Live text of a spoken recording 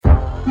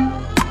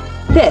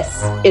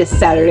This is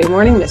Saturday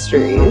Morning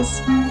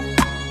Mysteries.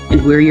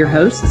 And we're your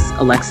hosts,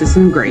 Alexis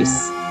and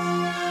Grace.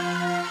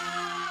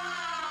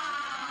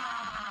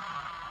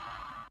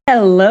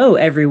 Hello,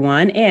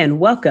 everyone, and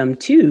welcome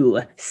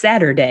to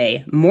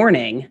Saturday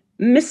Morning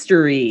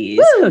Mysteries,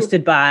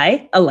 hosted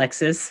by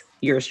Alexis,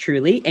 yours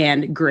truly,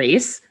 and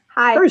Grace,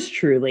 Hi. hers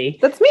truly.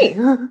 That's me.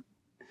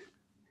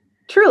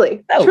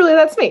 Truly. Oh. Truly,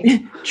 that's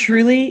me.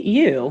 Truly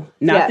you,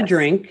 not the Yes.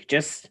 drink,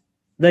 just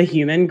the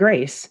human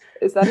Grace.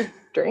 Is that a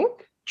drink?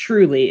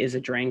 Truly is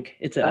a drink.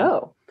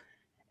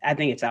 I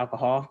think it's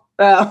alcohol.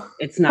 Oh.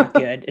 It's not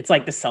good. It's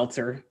like the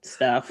seltzer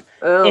stuff.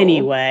 Oh.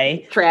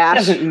 Anyway, Trash.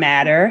 Doesn't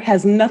matter.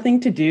 Has nothing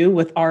to do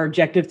with our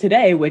objective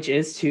today, which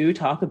is to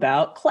talk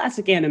about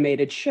classic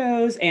animated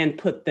shows and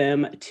put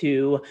them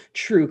to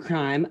true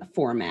crime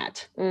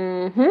format.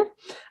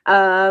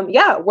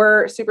 Yeah,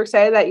 we're super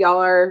excited that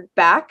y'all are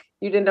back.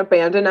 You didn't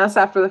abandon us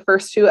after the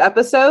first 2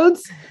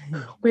 episodes.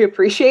 We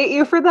appreciate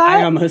you for that.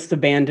 I almost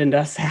abandoned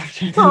us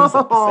after those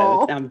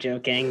episodes. I'm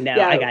joking. No,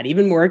 yeah. I got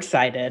even more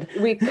excited.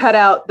 We cut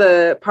out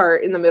the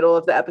part in the middle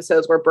of the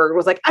episodes where Berg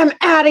was like, I'm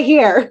out of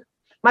here.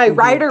 My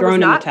rider was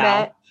not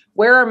met.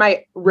 Where are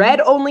my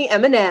red-only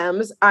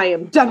M&Ms? I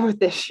am done with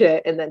this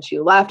shit. And then she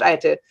left. I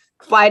had to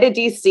fly to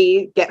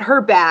DC, get her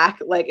back.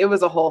 Like, it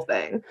was a whole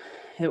thing.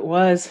 It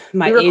was.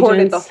 We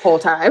recorded the whole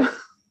time.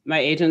 My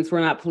agents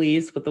were not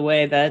pleased with the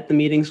way that the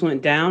meetings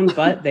went down,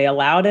 but they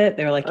allowed it.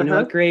 They were like, you know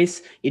what,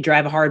 Grace, you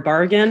drive a hard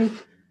bargain.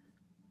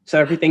 So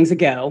everything's a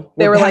go.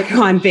 They were like,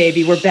 on,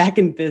 baby, we're back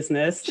in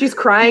business. She's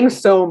crying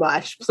so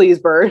much. Please,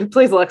 Bird.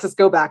 Please, Alexis,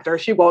 go back to her.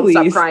 She won't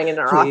stop crying in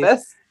our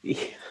office.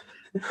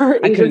 I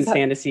couldn't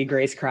stand to see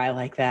Grace cry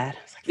like that. I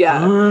was like,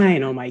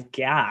 fine. Oh my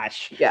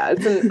gosh. Yeah,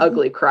 it's an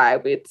ugly cry,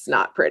 but it's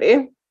not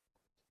pretty.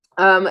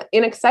 In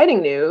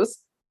exciting news,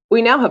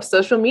 we now have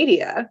social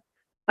media.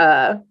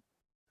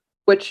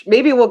 Which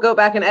maybe we'll go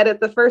back and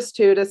edit the first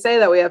 2 to say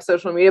that we have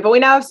social media, but we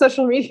now have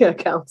social media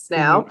accounts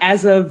now.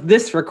 As of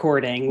this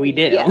recording, we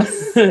do.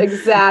 Yes,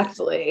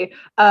 exactly.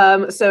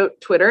 So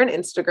Twitter and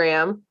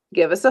Instagram,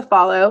 give us a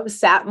follow.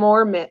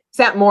 Satmore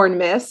and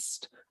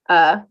Mist,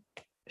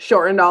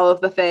 shortened all of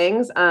the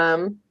things.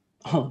 All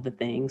of the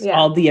things, yeah.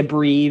 All the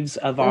abbreves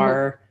of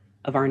our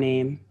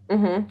name.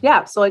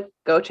 Yeah, so like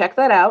go check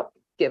that out.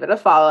 Give it a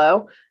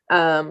follow.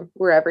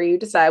 Wherever you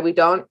decide. We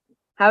don't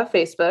have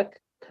Facebook,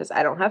 because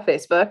I don't have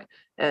Facebook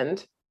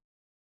and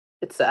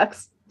it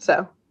sucks.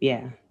 So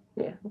yeah,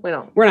 we're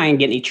not gonna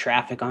get any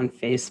traffic on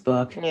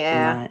Facebook.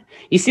 Yeah,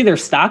 you see their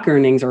stock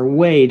earnings are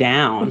way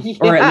down,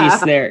 or at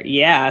least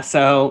they're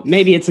so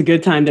maybe it's a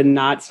good time to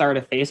not start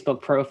a Facebook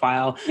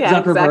profile.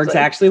 Zuckerberg's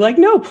actually like,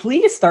 no,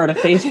 please start a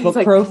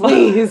Facebook profile.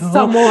 Please,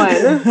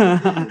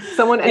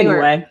 someone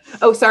anyway.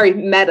 Oh, sorry,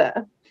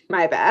 Meta.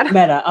 My bad.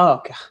 Meta.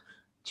 Oh god.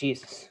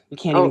 Jesus, we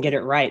can't even get it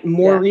right.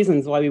 More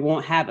reasons why we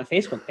won't have a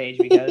Facebook page,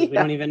 because we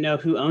don't even know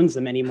who owns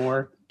them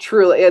anymore.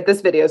 Truly,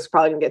 this video is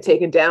probably gonna get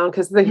taken down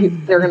because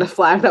they're gonna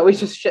flag that we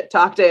just shit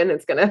talked in.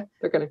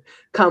 They're gonna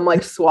come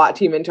like SWAT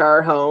team into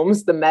our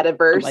homes. The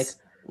metaverse. I'm like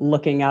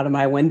looking out of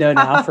my window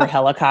now for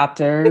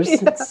helicopters.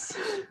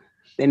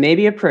 They may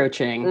be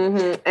approaching.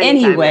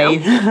 Anyway,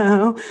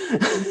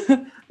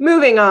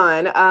 moving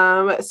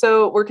on.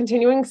 So we're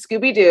continuing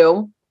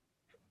Scooby-Doo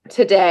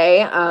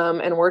today,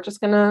 and we're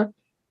just gonna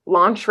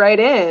launch right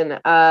in.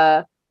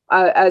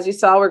 As you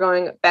saw, we're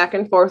going back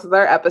and forth with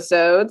our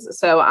episodes,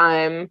 so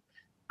I'm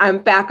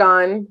back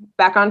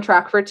on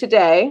track for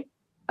today,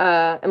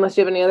 unless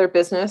you have any other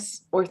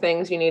business or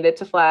things you needed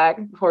to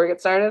flag before we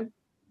get started.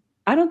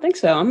 I don't think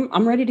so.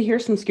 I'm ready to hear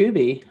some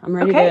Scooby. I'm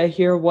ready to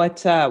hear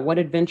what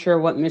adventure,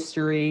 what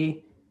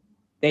mystery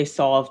they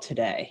solved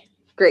today.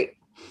 Great.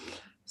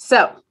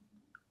 So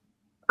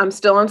I'm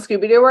still on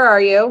Scooby-Doo. Where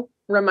are you?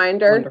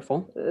 Reminder.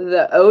 Wonderful.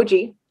 The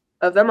OG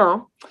of them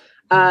all.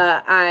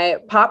 I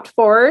popped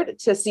forward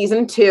to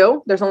season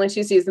 2. There's only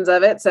 2 seasons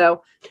of it.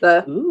 So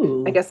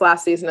I guess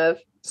last season of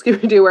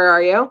Scooby-Doo, Where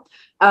Are You?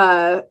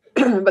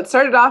 But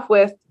started off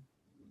with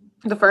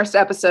the first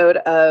episode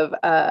of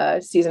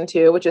season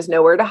 2, which is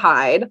Nowhere to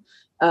Hide.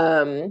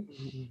 Oh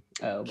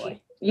boy.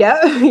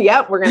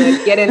 Yeah, we're going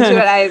to get into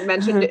it. I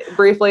mentioned it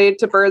briefly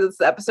to Bird, this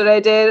episode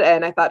I did,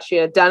 and I thought she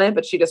had done it,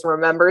 but she just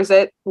remembers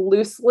it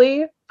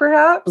loosely,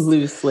 perhaps.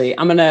 Loosely.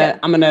 I'm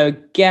gonna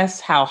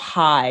guess how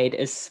hide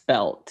is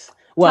spelt.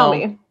 Well, tell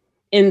me.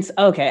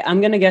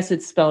 I'm gonna guess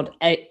it's spelled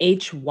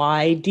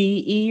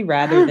HYDE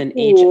rather than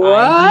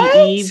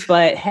HIDE.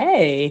 But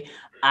hey,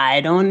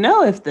 I don't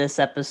know if this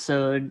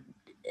episode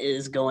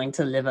is going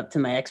to live up to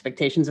my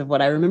expectations of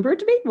what I remember it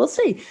to be. We'll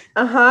see.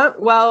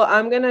 Well,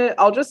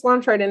 I'll just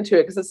launch right into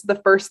it because it's the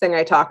first thing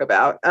I talk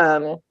about.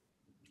 We're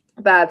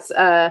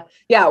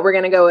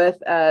gonna go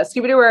with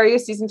Scooby-Doo, Where Are You?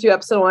 Season 2,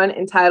 episode 1,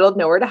 entitled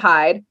Nowhere to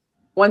Hide.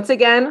 Once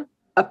again,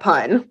 a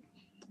pun.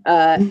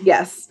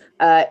 Yes.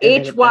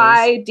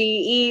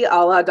 HYDE,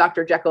 a la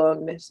Dr. Jekyll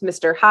and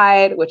Mr.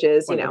 Hyde, which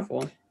is,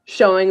 wonderful.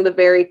 Showing the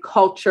very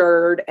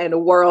cultured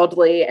and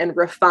worldly and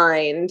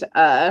refined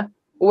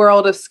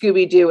world of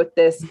Scooby-Doo with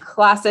this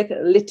classic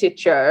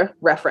literature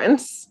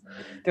reference.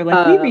 They're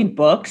like, we read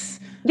books.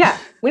 Yeah.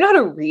 We know how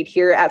to read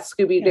here at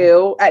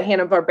Scooby-Doo, at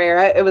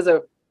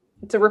Hanna-Barbera.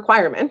 It's a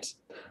requirement.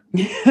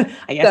 I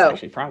guess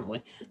actually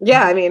probably.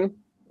 Yeah, I mean,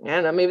 I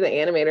don't know, maybe the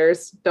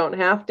animators don't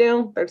have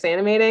to. They're just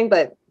animating,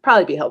 but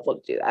probably be helpful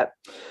to do that.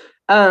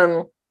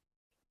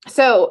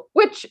 So,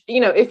 which,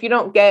 if you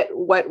don't get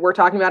what we're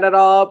talking about at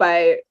all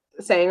by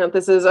saying that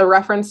this is a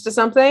reference to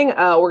something,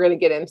 we're going to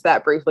get into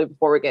that briefly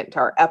before we get into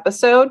our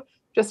episode,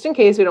 just in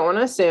case we don't want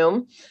to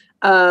assume,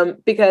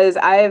 because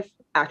I've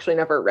actually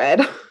never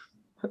read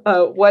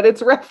what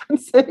it's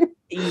referencing.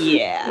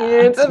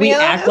 Yeah. We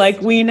act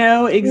like we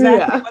know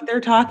exactly what they're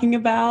talking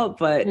about,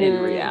 but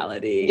in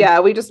reality. Yeah,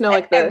 we just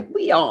know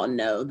we all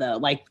know though,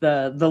 like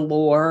the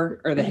lore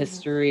or the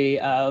history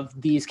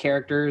of these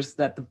characters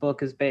that the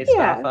book is based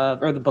off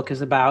of, or the book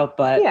is about.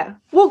 But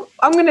well,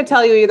 I'm gonna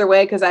tell you either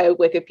way because I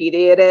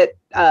Wikipedia'd it.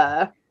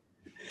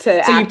 So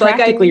you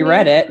practically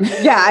read it.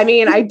 Yeah, I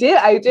mean, I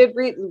did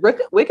read.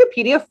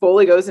 Wikipedia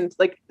fully goes into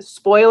like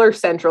spoiler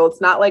central.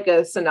 It's not like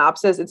a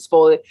synopsis. It's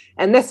fully,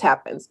 and this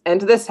happens, and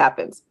this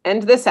happens,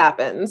 and this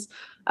happens.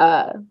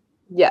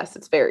 Yes,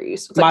 it's very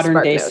useful. It's modern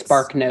like day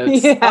Spark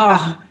Notes.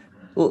 Yeah.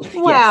 Oh,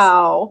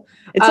 wow.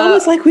 Yes. It's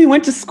almost like we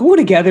went to school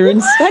together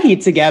and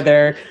studied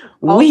together.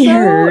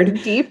 Weird.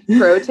 Also, deep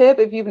pro tip: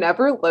 if you've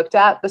never looked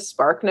at the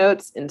Spark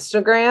Notes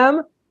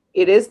Instagram,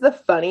 it is the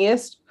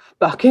funniest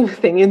fucking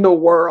thing in the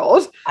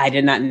world. I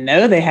did not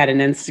know they had an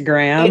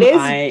Instagram.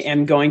 I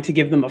am going to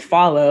give them a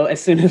follow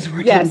as soon as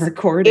we're done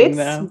recording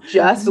them. It's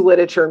just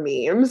literature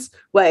memes.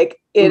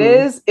 Like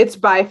it's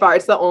by far,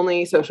 it's the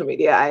only social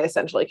media I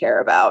essentially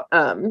care about.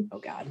 Oh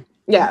God.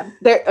 Yeah.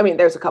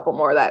 There's a couple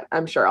more that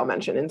I'm sure I'll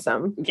mention in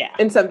some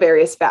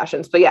various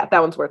fashions, but yeah,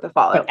 that one's worth a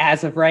follow. But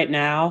as of right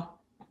now,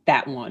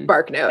 that one.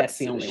 Spark Notes. That's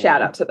the only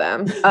Shout one. out to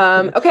them.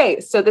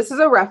 Okay. So this is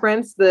a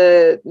reference,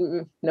 the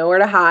Nowhere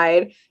to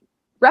Hide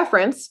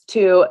reference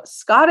to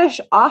Scottish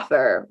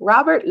author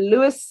Robert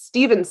Louis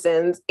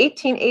Stevenson's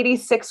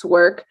 1886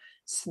 work,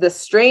 The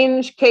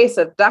Strange Case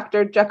of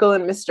Dr. Jekyll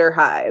and Mr.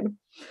 Hyde.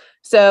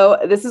 So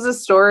this is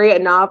a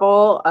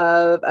novel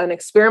of an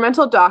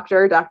experimental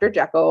doctor, Dr.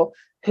 Jekyll,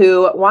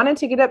 who wanted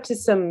to get up to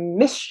some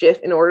mischief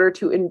in order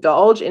to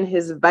indulge in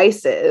his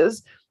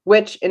vices,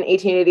 which in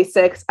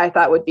 1886 I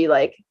thought would be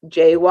like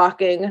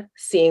jaywalking,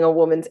 seeing a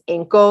woman's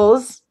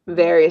ankles,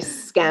 very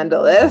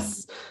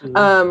scandalous.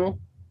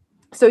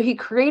 So he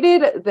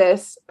created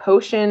this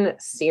potion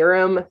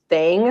serum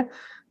thing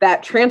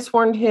that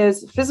transformed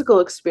his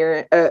physical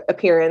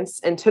appearance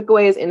and took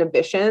away his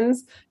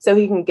inhibitions so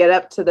he can get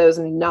up to those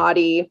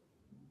naughty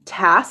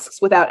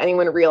tasks without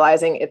anyone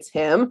realizing it's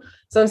him.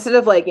 So instead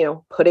of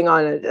putting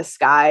on a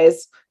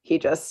disguise, he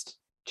just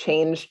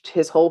changed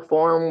his whole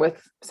form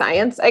with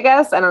science, I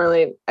guess.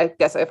 I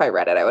guess if I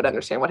read it, I would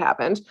understand what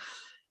happened.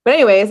 But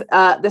anyways,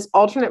 this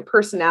alternate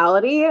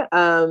personality,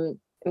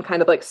 and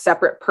kind of like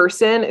separate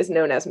person is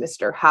known as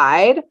Mr.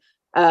 Hyde.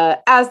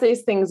 As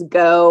these things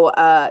go,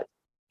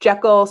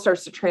 Jekyll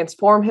starts to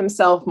transform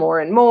himself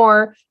more and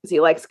more because he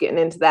likes getting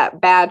into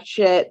that bad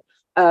shit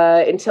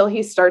until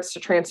he starts to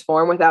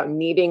transform without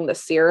needing the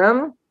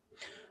serum.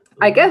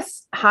 I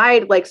guess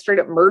Hyde straight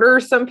up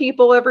murders some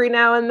people every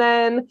now and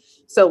then.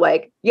 So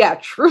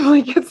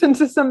truly gets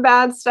into some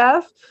bad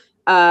stuff.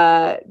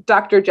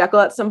 Dr. Jekyll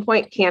at some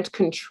point can't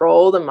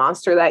control the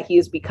monster that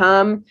he's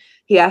become.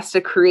 He has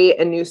to create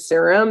a new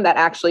serum that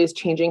actually is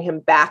changing him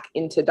back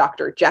into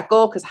Dr.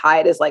 Jekyll because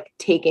Hyde is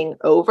taking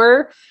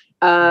over.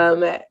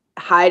 Mr.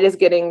 Hyde's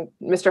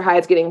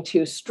getting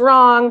too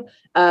strong.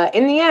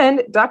 In the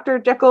end, Dr.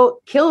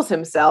 Jekyll kills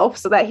himself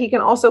so that he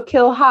can also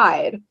kill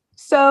Hyde.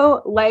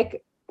 So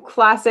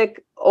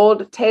classic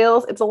old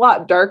tales, it's a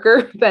lot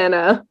darker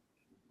than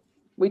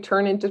we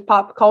turn into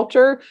pop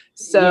culture.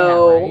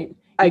 So yeah, right.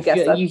 I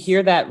guess you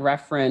hear that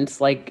reference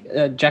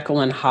Jekyll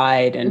and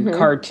Hyde and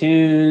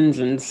cartoons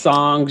and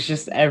songs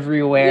just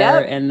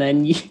everywhere. And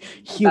then you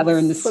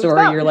learn the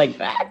story. You're like,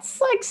 that's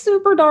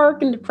super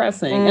dark and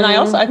depressing. And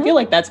I feel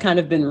like that's kind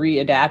of been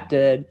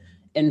readapted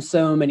in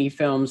so many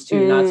films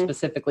too, not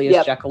specifically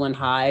as Jekyll and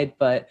Hyde,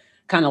 but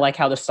kind of like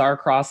how the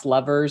star-crossed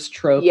lovers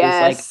trope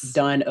is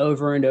done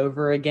over and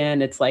over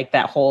again. It's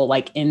that whole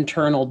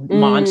internal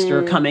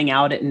monster coming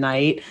out at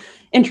night.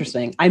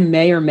 Interesting. I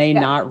may or may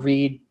not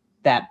read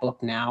that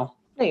book now.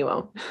 No, you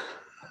won't.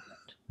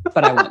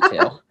 But I want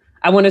to.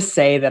 I want to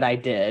say that I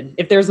did.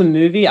 If there's a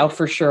movie, I'll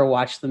for sure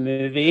watch the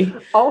movie.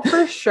 I'll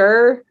for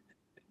sure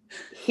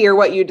hear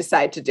what you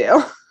decide to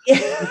do.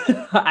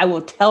 I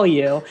will tell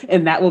you,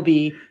 and that will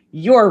be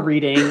your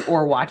reading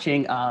or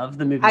watching of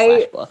the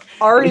movie / book.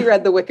 I already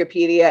read the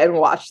Wikipedia and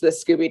watched the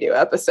Scooby-Doo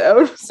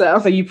episode.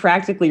 So you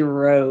practically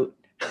wrote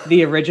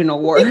the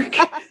original work.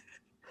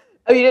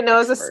 Oh, you didn't know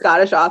it was a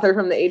Scottish author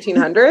from the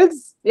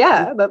 1800s?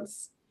 Yeah,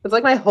 that's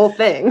my whole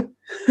thing.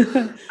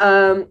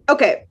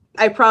 Okay,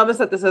 I promise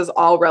that this is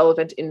all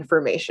relevant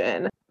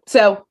information.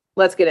 So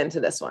let's get into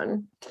this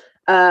one.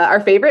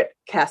 Our favorite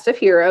cast of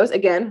heroes,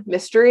 again,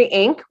 Mystery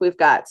Inc. We've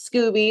got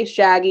Scooby,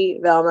 Shaggy,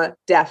 Velma,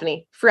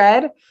 Daphne,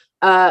 Fred.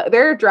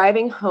 They're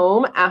driving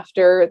home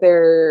after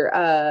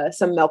their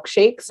some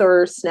milkshakes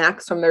or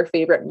snacks from their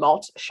favorite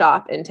malt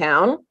shop in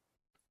town.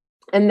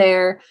 And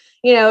they're,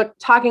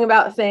 talking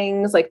about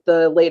things like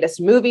the latest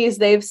movies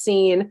they've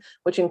seen,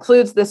 which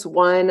includes this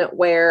one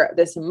where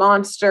this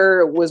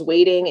monster was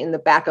waiting in the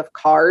back of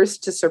cars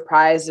to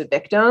surprise the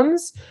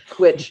victims,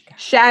 which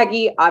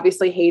Shaggy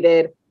obviously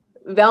hated.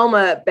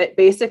 Velma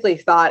basically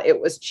thought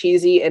it was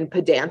cheesy and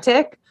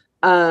pedantic.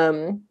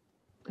 So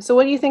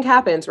what do you think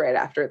happens right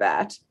after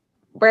that?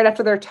 Right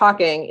after they're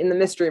talking in the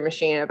Mystery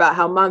Machine about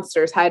how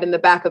monsters hide in the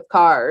back of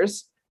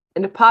cars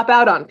and to pop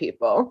out on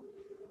people.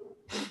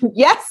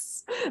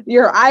 Yes,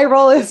 your eye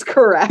roll is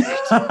correct.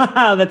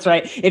 That's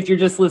right. If you're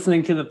just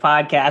listening to the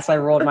podcast, I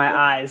rolled my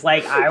eyes.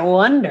 Like, I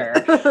wonder.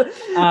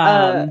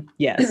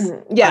 Yes.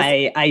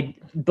 Yes. I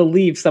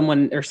believe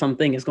someone or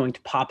something is going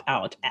to pop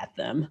out at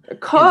them.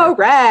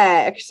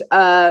 Correct.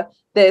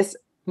 This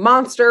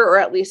monster, or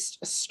at least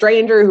a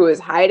stranger who is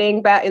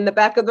hiding back in the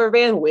back of their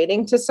van,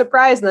 waiting to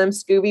surprise them.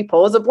 Scooby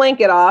pulls a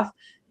blanket off,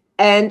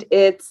 and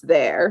it's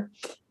there.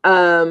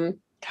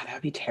 God, that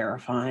would be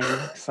terrifying.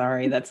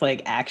 Sorry, that's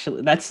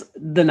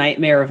the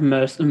nightmare of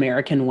most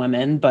American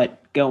women, but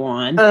go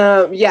on.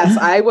 Yes,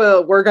 I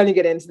will. We're going to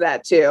get into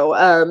that too.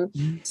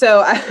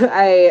 So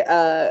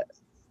I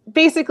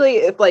basically,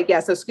 if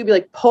so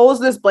Scooby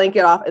pulls this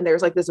blanket off, and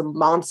there's this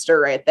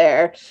monster right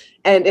there.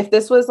 And if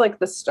this was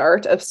the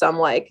start of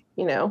some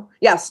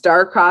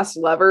star-crossed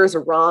lovers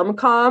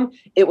rom-com,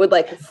 it would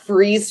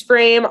freeze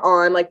frame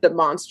on the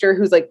monster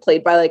who's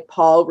played by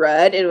Paul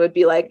Rudd, and it would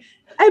be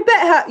I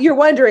bet you're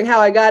wondering how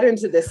I got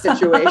into this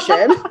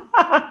situation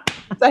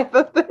type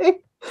of thing.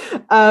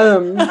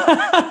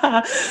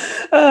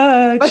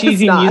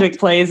 Cheesy music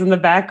plays in the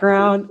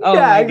background. Oh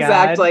yeah, my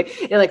God.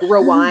 Exactly. And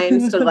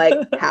rewinds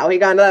to how he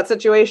got into that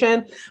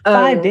situation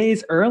 5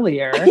 days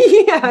earlier.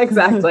 Yeah,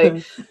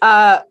 exactly.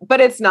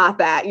 But it's not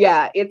that.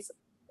 Yeah, it's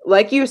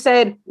like you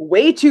said,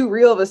 way too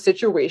real of a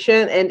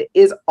situation, and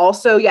is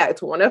also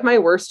it's one of my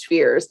worst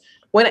fears.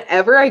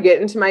 Whenever I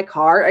get into my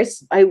car,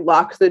 I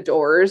lock the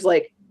doors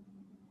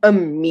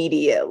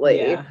immediately.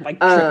 Yeah,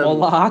 triple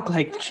lock,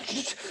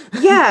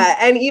 yeah,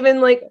 and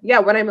even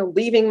when I'm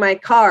leaving my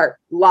car,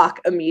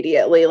 lock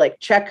immediately,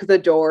 check the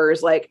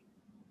doors,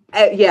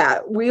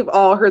 we've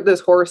all heard those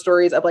horror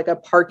stories of a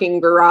parking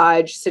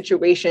garage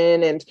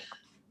situation, and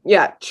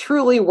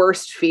truly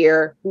worst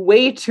fear,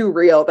 way too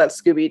real that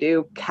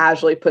Scooby-Doo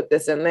casually put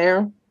this in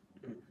there.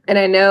 And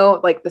I know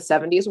the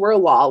 70s were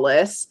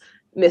lawless,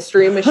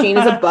 Mystery Machine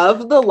is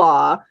above the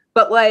law,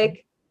 but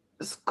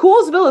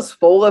Coolsville is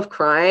full of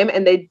crime,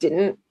 and they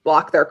didn't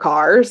block their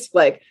cars.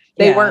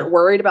 They weren't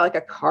worried about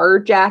a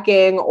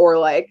carjacking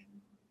or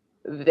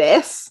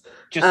this.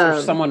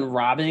 Just someone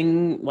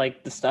robbing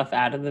the stuff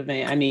out of the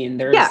van. I mean,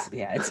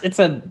 it's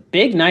a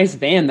big, nice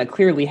van that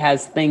clearly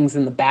has things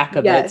in the back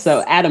of it.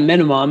 So at a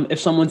minimum, if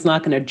someone's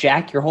not going to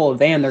jack your whole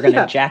van, they're going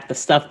to jack the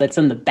stuff that's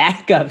in the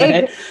back of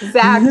it.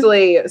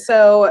 Exactly.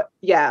 So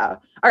yeah.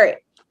 All right.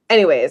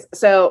 Anyways,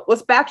 so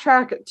let's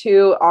backtrack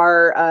to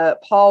our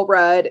Paul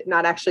Rudd,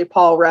 not actually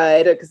Paul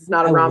Rudd, because it's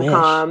not a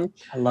rom-com.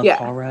 I love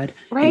Paul Rudd.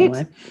 Right?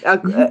 Anyway.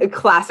 A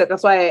classic.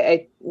 That's why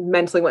I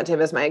mentally went to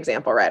him as my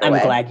example right away.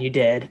 I'm glad you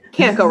did.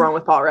 Can't go wrong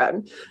with Paul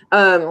Rudd.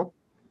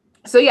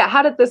 So yeah,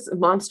 how did this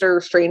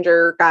monster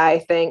stranger guy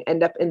thing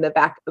end up in the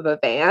back of a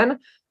van?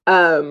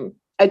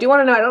 I do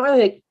want to know, I don't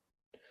really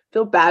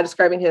feel bad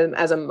describing him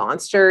as a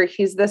monster.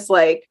 He's this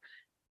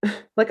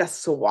a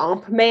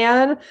swamp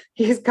man.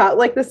 He's got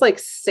this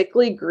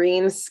sickly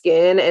green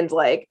skin and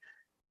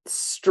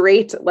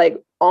straight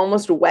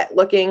almost wet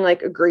looking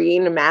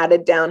green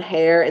matted down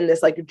hair and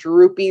this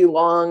droopy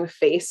long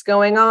face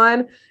going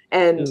on.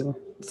 And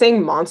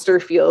saying monster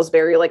feels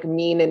very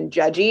don't and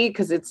judgy,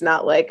 because it's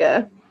not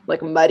a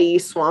muddy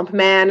swamp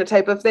man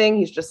type of thing.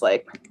 He's just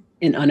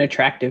an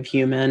unattractive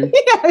human.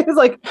 Yeah, he's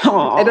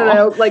I don't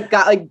know,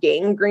 got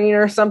gangrene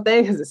or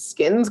something because his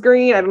skin's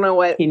green. I don't know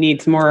what. He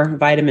needs more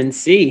vitamin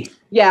C.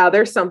 Yeah,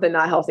 there's something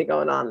not healthy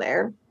going on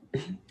there.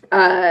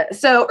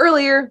 So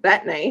earlier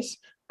that night,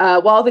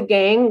 while the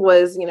gang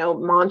was,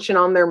 munching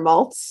on their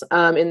malts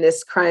in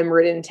this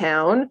crime-ridden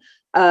town,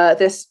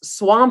 this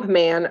swamp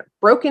man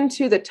broke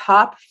into the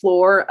top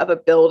floor of a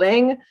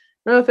building. I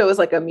don't know if it was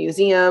a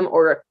museum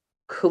or a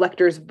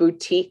collector's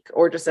boutique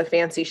or just a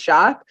fancy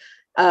shop.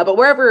 But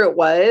wherever it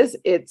was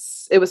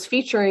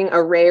featuring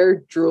a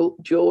rare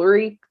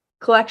jewelry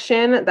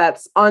collection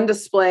that's on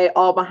display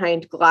all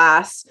behind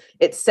glass.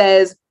 It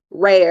says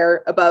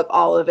rare above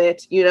all of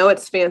it.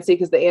 It's fancy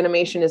because the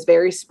animation is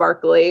very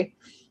sparkly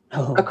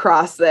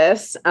across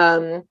this.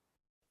 And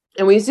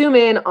we zoom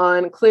in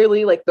on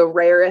clearly the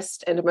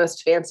rarest and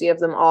most fancy of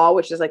them all,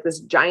 which is this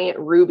giant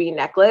ruby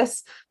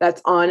necklace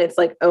that's on its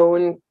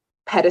own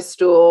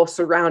pedestal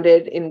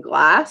surrounded in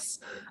glass.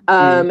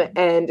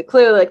 And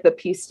clearly the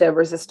piece de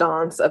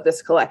resistance of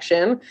this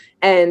collection.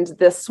 And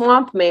the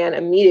swamp man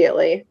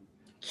immediately,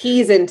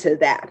 he's into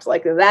that.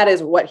 That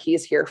is what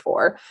he's here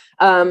for.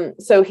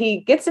 So he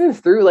gets in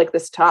through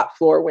this top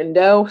floor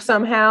window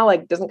somehow,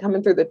 doesn't come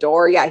in through the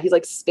door. Yeah, he's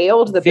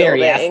scaled the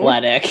very building.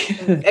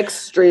 Athletic.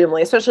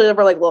 Extremely, especially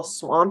over little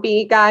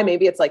swampy guy.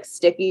 Maybe it's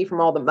sticky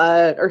from all the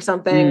mud or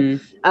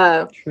something.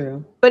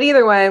 True. But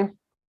either way,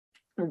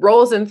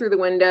 rolls in through the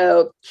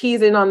window,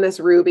 keys in on this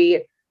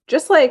ruby,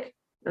 just like,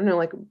 I don't know,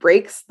 like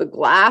breaks the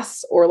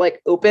glass or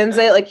like opens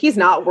it. Like he's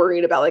not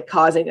worried about like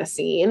causing a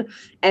scene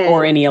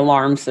or any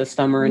alarm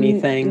system or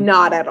anything.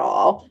 Not at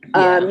all.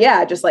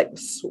 Just like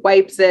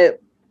swipes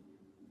it.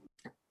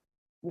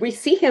 We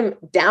see him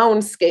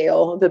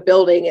downscale the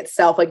building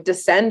itself, like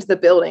descend the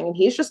building, and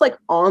he's just like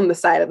on the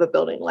side of the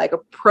building, like a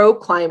pro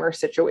climber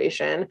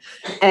situation.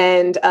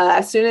 And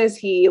as soon as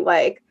he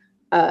like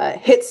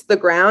hits the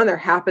ground, there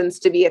happens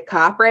to be a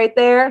cop right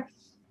there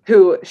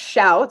who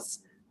shouts,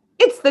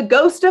 "It's the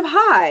ghost of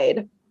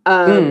Hyde,"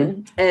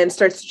 and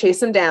starts to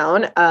chase him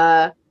down.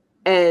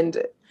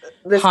 And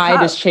this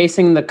Hyde is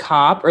chasing the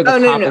cop, or the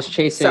cop is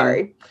chasing.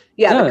 Sorry.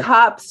 Yeah, the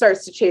cop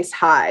starts to chase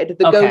Hyde,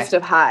 the ghost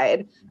of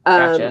Hyde.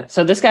 Gotcha.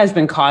 So this guy's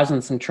been causing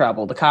some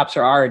trouble. The cops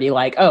are already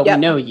like, "Oh, we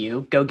know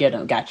you. Go get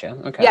him." Gotcha.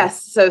 Okay.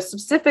 Yes. So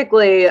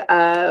specifically,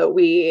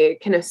 we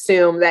can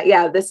assume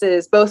that, this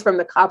is both from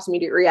the cops'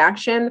 immediate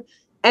reaction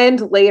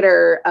and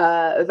later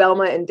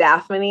Velma and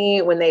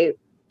Daphne, when they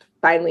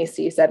finally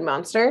see said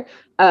monster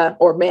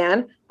or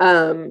man,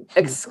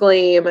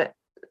 exclaim,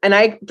 and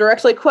I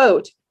directly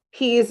quote,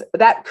 "He's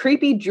that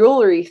creepy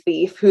jewelry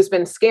thief who's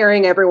been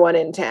scaring everyone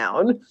in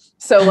town."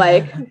 So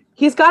like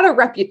he's got a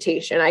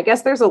reputation. I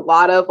guess there's a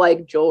lot of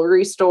like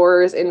jewelry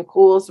stores in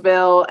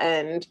Coolsville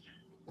and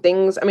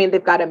things. I mean,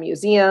 they've got a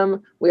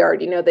museum. We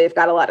already know they've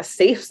got a lot of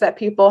safes that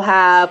people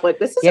have. Like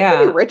this is a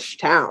pretty rich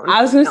town.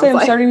 I was going to say, I'm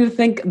starting to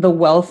think only the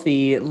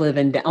wealthy live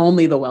in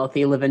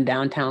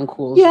downtown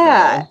Coolsville.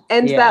 Yeah.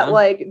 And that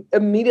like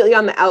immediately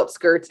on the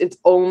outskirts, it's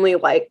only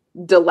like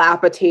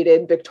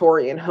dilapidated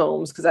Victorian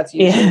homes, because that's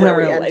usually where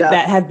we end up.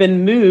 That have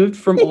been moved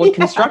from old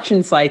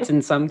construction sites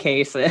in some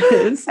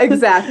cases.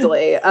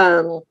 Exactly.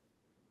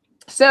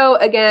 So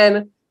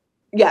again,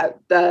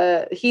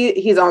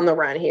 he's on the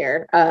run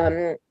here.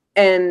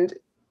 And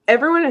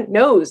everyone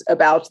knows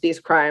about these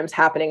crimes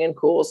happening in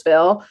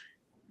Coolsville.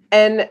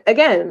 And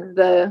again,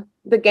 the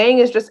gang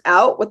is just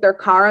out with their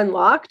car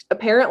unlocked.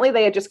 Apparently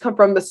they had just come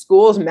from the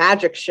school's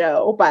magic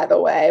show, by the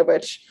way,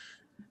 which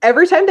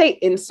every time they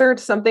insert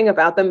something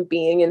about them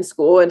being in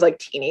school and like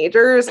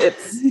teenagers,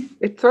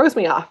 it throws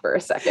me off for a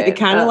second. It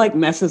kind of like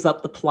messes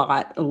up the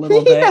plot a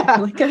little bit.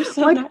 Like they're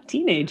so not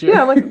teenagers.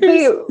 Yeah, like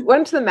they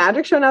went to the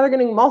magic show, now they're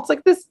getting malts.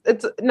 Like this,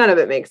 it's none of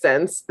it makes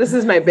sense. This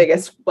is my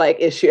biggest like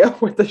issue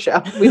with the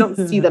show. We don't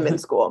see them in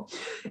school.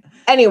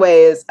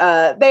 Anyways,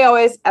 they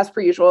always, as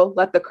per usual,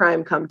 let the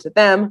crime come to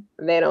them.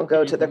 They don't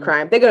go to the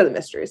crime. They go to the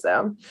mysteries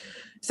though.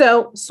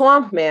 So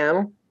Swamp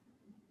Man,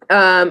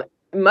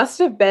 must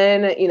have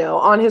been,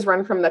 on his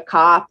run from the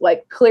cop,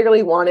 like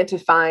clearly wanted to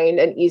find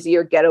an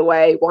easier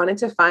getaway, wanted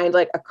to find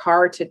like a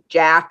car to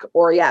jack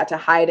or to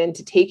hide in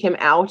to take him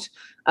out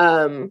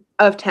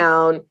of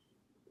town.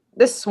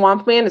 This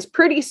Swamp Man is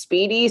pretty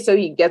speedy, so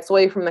he gets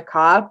away from the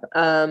cop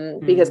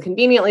because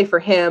conveniently for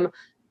him,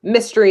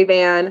 mystery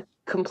van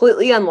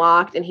completely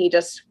unlocked, and he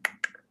just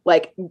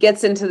like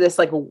gets into this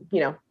like,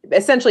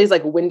 essentially is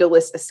like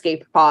windowless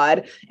escape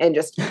pod and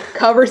just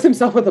covers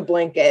himself with a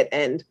blanket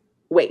and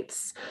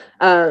waits.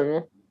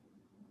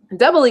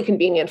 Doubly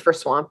convenient for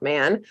Swamp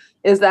Man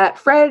is that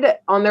Fred,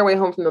 on their way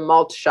home from the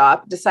malt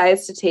shop,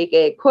 decides to take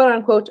a quote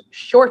unquote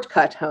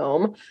shortcut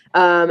home.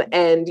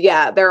 And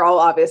they're all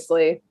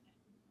obviously,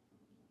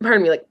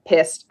 pardon me, like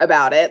pissed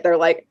about it. They're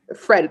like,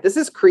 "Fred, this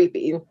is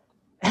creepy.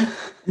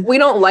 We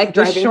don't like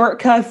driving."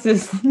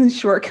 The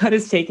shortcut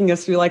is taking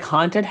us through like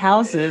haunted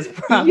houses,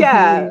 probably.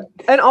 Yeah.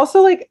 And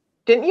also like,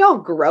 didn't y'all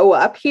grow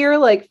up here?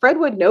 Like Fred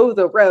would know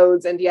the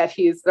roads, and yet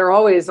they're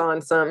always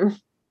on some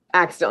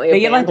accidentally. They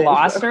get like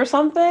lost or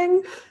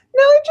something?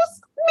 No,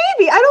 just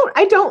maybe.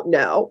 I don't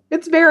know.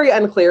 It's very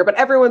unclear, but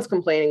everyone's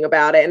complaining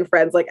about it. And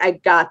Fred's like, "I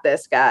got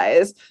this,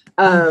 guys."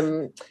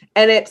 And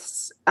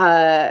it's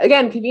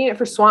again convenient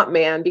for Swamp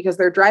Man because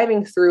they're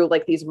driving through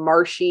like these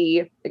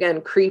marshy,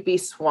 again, creepy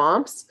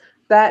swamps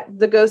that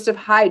the ghost of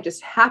Hyde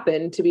just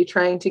happened to be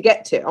trying to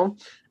get to.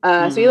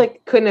 So he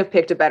like couldn't have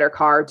picked a better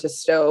car to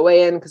stow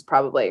away in, because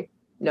probably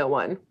no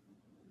one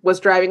was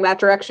driving that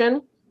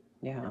direction.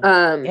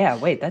 Yeah.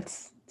 Wait,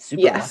 that's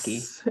super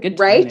lucky. Good timing.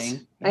 Right?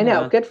 Yeah. I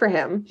know. Good for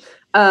him.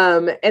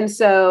 And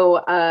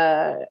so,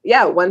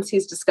 once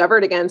he's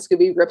discovered, again,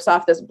 Scooby rips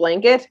off this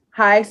blanket.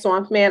 "Hi,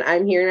 Swamp Man.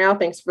 I'm here now.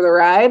 Thanks for the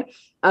ride.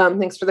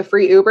 Thanks for the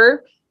free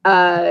Uber."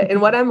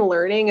 And what I'm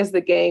learning is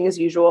the gang's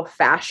usual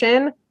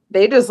fashion.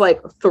 They just like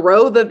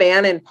throw the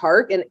van in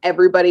park and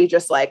everybody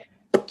just like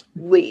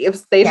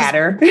leaves. They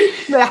scatter.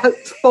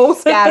 Full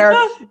scatter.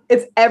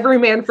 It's every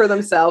man for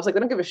themselves. Like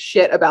they don't give a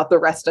shit about the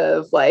rest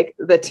of like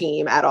the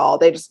team at all.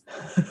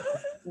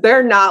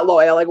 They're not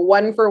loyal. Like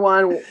one for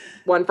one,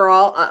 one for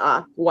all.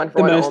 One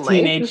for one only. The most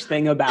teenage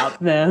thing about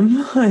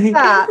them. Like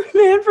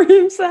man for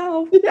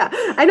himself. Yeah.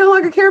 "I no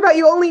longer care about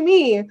you, only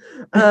me."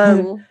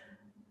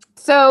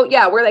 So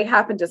where they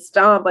happen to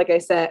stop, like I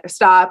said,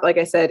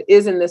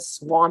 is in this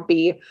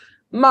swampy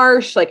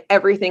marsh. Like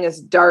everything is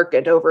dark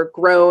and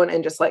overgrown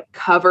and just like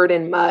covered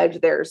in mud.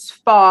 There's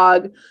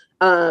fog.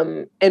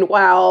 And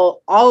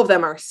while all of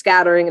them are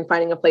scattering and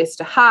finding a place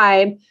to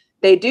hide,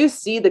 they do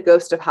see the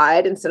ghost of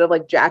Hyde. Instead of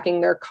like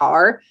jacking their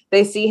car,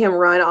 they see him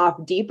run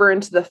off deeper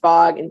into the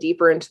fog and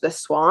deeper into the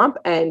swamp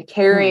and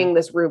carrying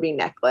this ruby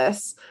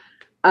necklace.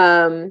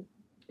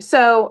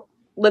 So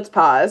let's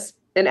pause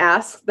and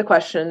ask the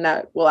question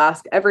that we'll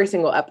ask every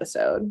single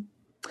episode.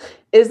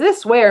 Is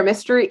this where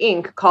Mystery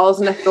Inc.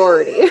 calls an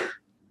authority?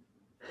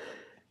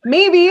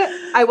 Maybe,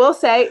 I will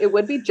say, it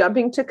would be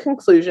jumping to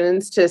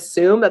conclusions to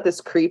assume that this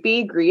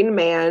creepy green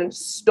man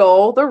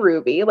stole the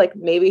ruby. Like,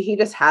 maybe he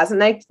just has a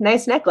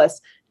nice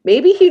necklace.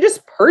 Maybe he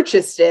just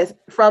purchased it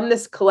from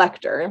this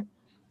collector.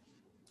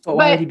 But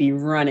why would he be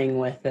running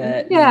with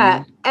it?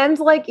 Yeah, and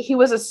like, he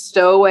was a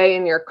stowaway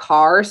in your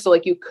car, so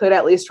like, you could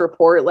at least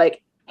report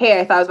like,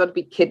 hey, I thought I was about to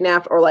be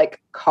kidnapped or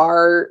like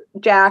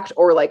carjacked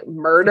or like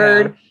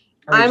murdered. Yeah.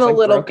 I'm a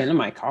little broken into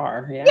my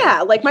car.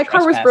 Yeah, like my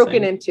car was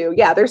broken into.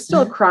 Yeah, there's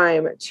still a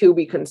crime to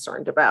be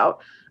concerned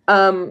about.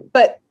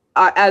 But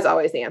as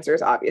always, the answer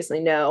is obviously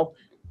no.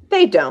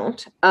 They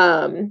don't.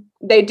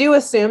 They do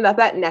assume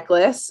that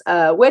necklace,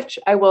 which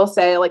I will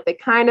say, like, they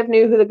kind of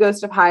knew who the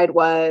Ghost of Hyde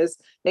was.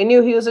 They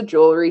knew he was a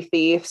jewelry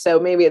thief, so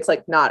maybe it's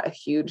like not a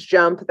huge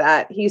jump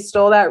that he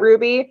stole that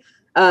ruby.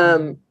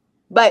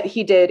 But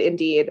he did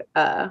indeed,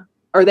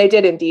 or they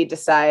did indeed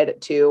decide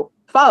to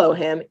follow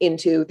him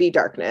into the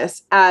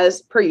darkness.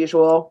 As per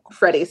usual,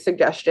 Freddy's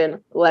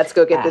suggestion, let's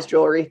go get this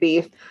jewelry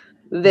thief.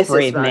 This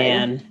brave is fine.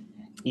 Man.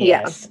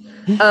 Yes.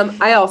 Yeah.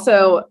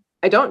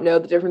 I don't know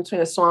the difference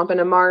between a swamp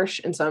and a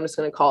marsh, and so I'm just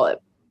going to call it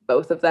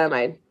both of them.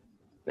 I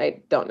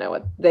don't know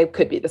what they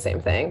could be the same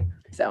thing.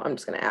 So I'm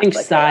just going to ask. I think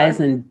like size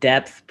and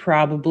depth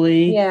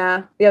probably.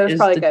 Yeah. Yeah, there's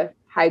probably like a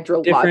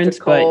hydrological difference,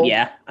 but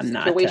yeah, I'm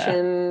not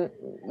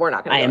we're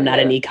not going to I am not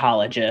an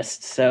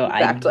ecologist, so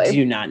exactly. I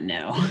do not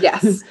know.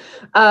 Yes.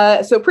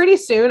 So pretty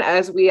soon,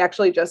 as we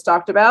actually just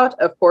talked about,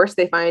 of course,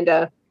 they find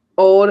a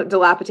old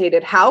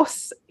dilapidated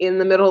house in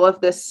the middle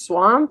of this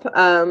swamp.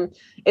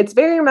 It's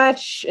very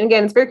much,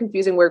 again, it's very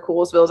confusing where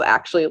Coolsville is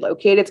actually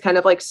located. It's kind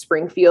of like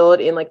Springfield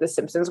in like The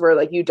Simpsons, where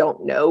like you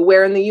don't know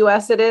where in the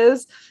US it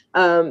is.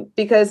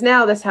 Because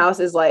now this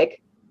house is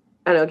like,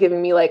 I don't know,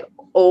 giving me like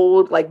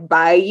old like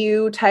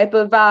bayou type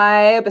of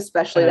vibe,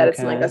 especially that it's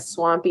in like a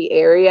swampy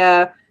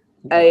area.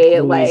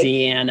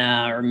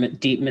 Louisiana or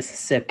deep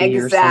Mississippi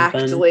or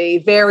something. Exactly.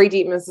 Very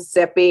deep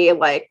Mississippi.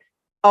 Like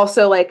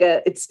also like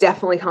it's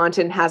definitely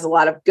haunted and has a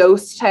lot of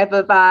ghost type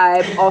of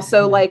vibe.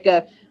 Also like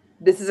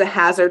this is a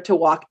hazard to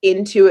walk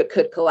into. It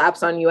could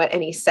collapse on you at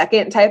any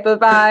second type of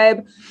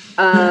vibe.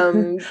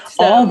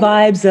 All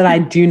vibes that I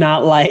do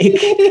not like.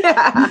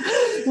 Yeah.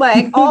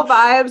 Like all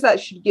vibes that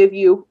should give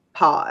you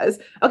pause.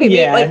 Okay,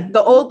 yeah. Maybe, like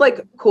the old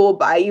like cool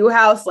bayou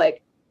house,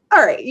 like,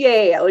 all right,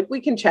 yeah, like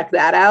we can check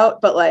that out,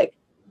 but like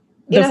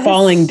the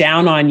falling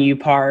down on you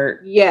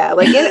part,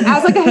 like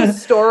as like a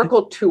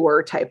historical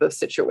tour type of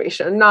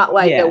situation, not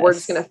like we're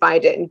just gonna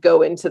find it and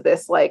go into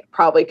this like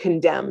probably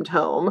condemned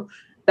home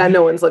that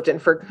no one's lived in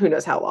for who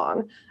knows how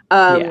long.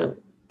 And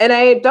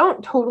I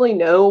don't totally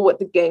know what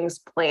the gang's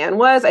plan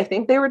was. I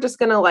think they were just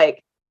gonna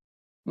like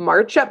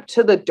march up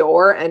to the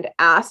door and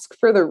ask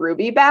for the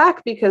ruby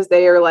back, because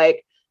they are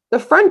like, the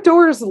front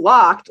door is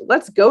locked.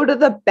 Let's go to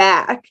the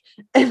back.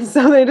 And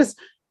so they just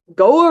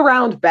go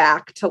around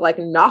back to like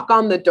knock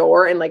on the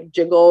door and like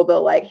jiggle the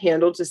like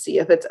handle to see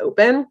if it's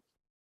open.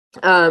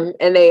 And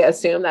they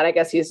assume that I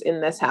guess he's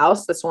in this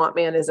house. The swamp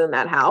man is in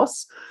that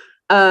house.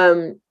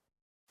 And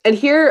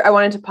here I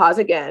wanted to pause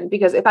again,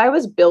 because if I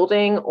was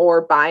building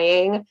or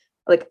buying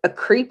like a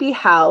creepy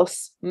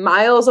house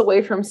miles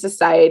away from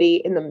society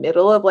in the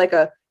middle of like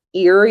a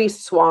eerie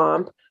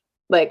swamp,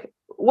 like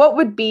what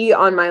would be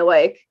on my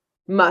like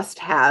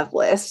must-have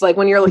list? Like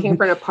when you're looking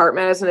for an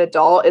apartment as an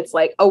adult, it's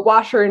like a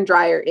washer and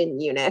dryer in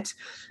unit.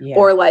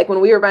 Or like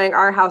when we were buying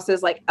our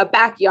houses, like a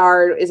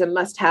backyard is a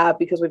must-have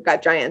because we've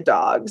got giant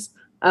dogs.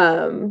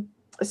 So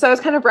I was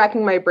kind of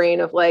racking my brain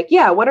of like,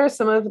 what are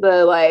some of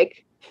the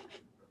like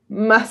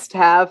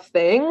must-have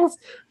things?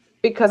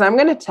 Because I'm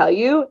going to tell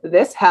you,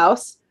 this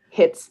house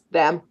hits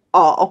them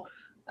all.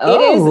 It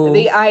is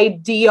the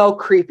ideal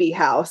creepy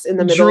house in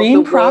the middle of the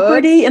woods. Dream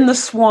property in the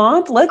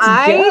swamp. Let's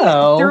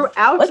go.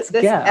 Throughout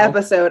this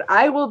episode,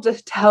 I will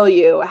just tell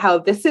you how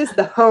this is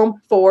the home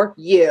for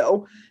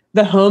you.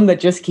 The home that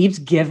just keeps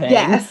giving.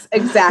 Yes,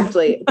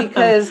 exactly.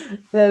 Because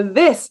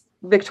this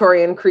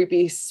Victorian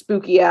creepy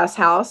spooky ass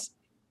house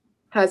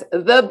has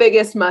the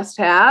biggest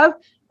must-have,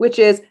 which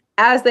is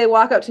as they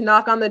walk up to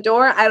knock on the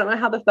door, I don't know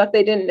how the fuck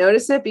they didn't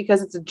notice it,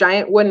 because it's a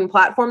giant wooden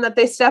platform that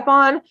they step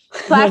on.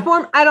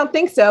 Platform? I don't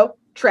think so.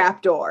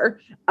 Trapdoor.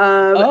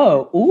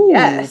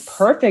 Yes.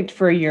 Perfect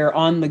for your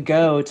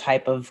on-the-go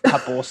type of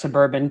couple,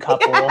 suburban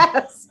couple.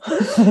 Yes.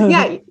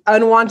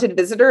 Unwanted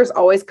visitors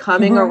always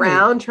coming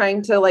around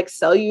trying to like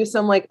sell you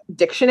some like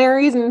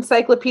dictionaries and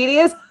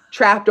encyclopedias.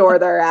 Trapdoor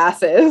their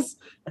asses.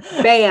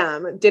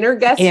 Bam. Dinner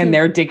guests and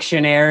their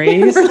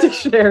dictionaries.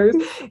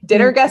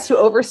 Dinner guests who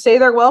overstay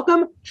their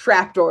welcome.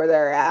 Trapdoor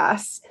their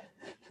ass.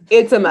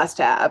 It's a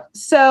must-have.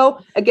 So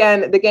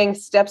again, the gang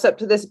steps up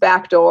to this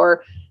back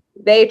door.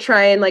 They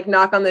try and like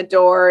knock on the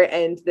door,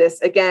 and this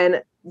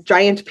again,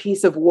 giant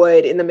piece of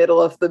wood in the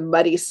middle of the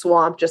muddy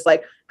swamp just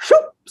like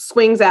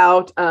swings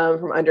out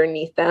from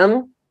underneath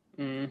them.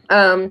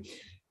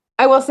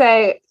 I will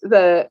say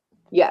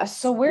yes.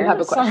 So where, you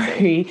have a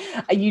question.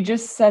 You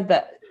just said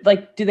that,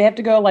 like, do they have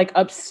to go like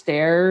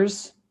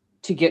upstairs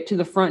to get to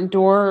the front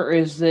door, or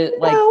is it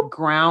like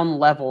ground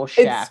level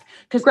shack?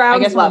 Because I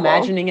guess I'm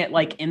imagining it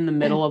like in the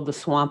middle of the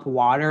swamp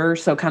water,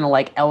 so kind of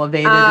like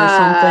elevated or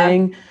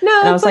something. No,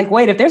 and I was like,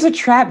 wait, if there's a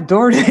trap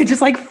door, do they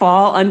just like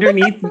fall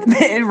underneath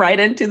right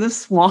into the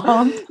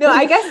swamp? No,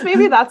 I guess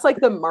maybe that's like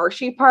the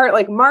marshy part.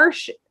 Like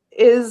marsh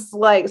is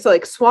like, so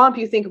like swamp,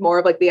 you think more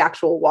of like the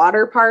actual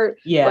water part.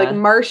 Yeah. Like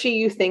marshy,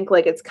 you think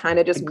like it's kind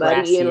of just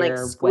muddy and like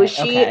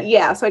squishy. Okay.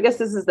 Yeah. So I guess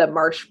this is the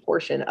marsh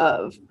portion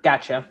of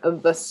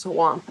the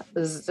swamp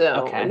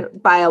zone,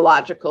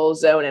 biological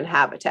zone and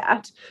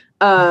habitat.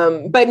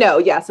 But no,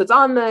 yes, it's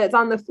on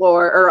the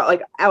floor or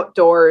like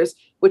outdoors,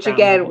 which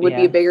again would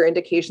be a bigger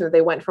indication that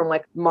they went from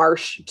like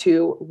marsh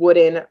to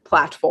wooden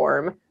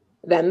platform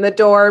than the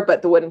door,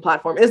 but the wooden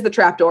platform is the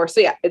trap door.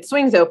 So yeah, it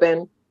swings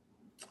open.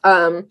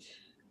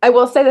 I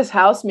will say this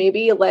house,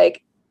 maybe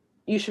like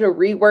you should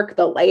rework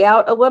the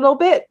layout a little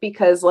bit,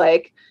 because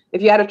like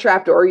if you had a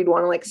trapdoor, you'd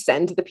want to like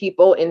send the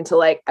people into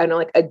like, I don't know,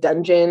 like a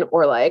dungeon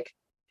or like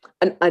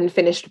an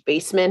unfinished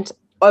basement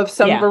of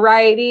some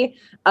variety.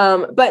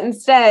 But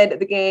instead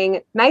the gang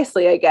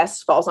nicely, I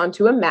guess, falls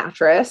onto a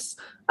mattress.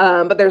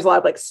 But there's a lot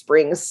of like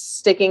springs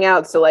sticking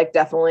out. So like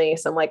definitely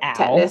some like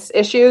tetanus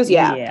issues.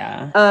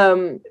 Yeah.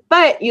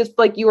 But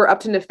you were up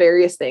to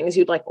nefarious things.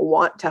 You'd like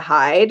want to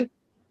hide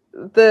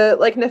the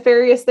like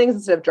nefarious things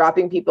instead of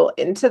dropping people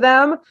into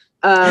them.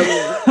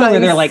 But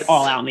they're like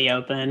all out in the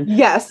open.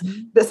 Yes.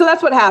 So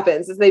that's what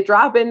happens is they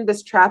drop in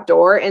this trap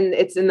door and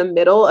it's in the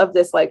middle of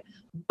this like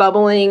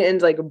bubbling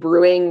and like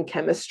brewing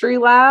chemistry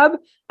lab.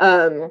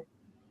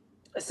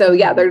 So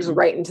yeah, they're just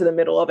right into the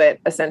middle of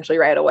it essentially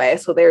right away.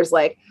 So there's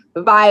like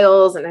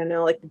vials and I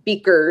know like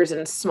beakers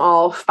and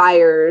small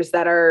fires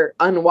that are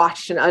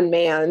unwatched and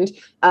unmanned,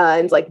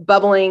 and like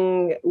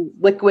bubbling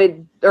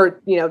liquid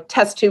or,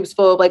 test tubes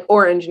full of like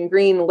orange and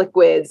green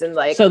liquids and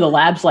like. So the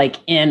lab's like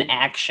in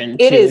action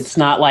too. It's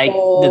not like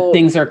the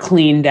things are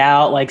cleaned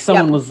out. Like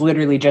someone was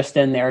literally just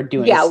in there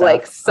doing stuff. Yeah,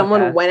 like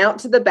someone went out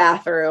to the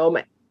bathroom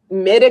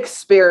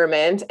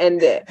mid-experiment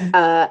and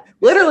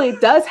literally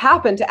does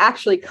happen to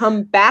actually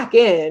come back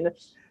in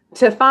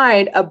to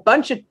find a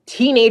bunch of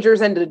teenagers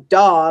and a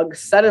dog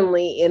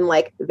suddenly in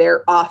like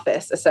their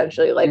office,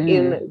 essentially like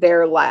in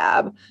their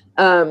lab.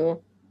 And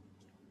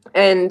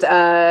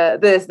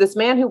this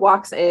man who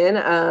walks in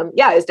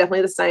is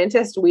definitely the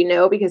scientist we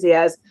know, because he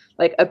has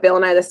like a Bill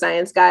Nye the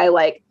Science Guy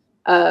like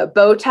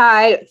bow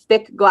tie,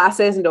 thick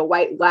glasses, and a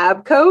white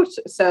lab coat.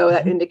 So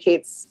that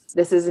indicates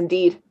this is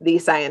indeed the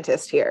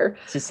scientist here.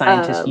 It's a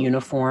scientist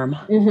uniform.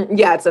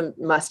 Yeah, it's a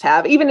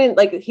must-have. Even in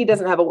like he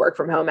doesn't have a work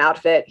from home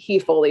outfit, he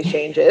fully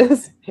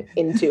changes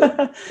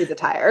into his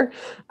attire.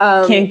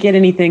 Can't get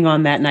anything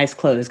on that nice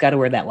clothes. Got to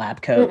wear that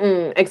lab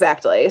coat.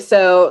 Exactly.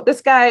 So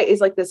this guy is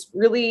like this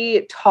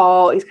really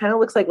tall. He kind of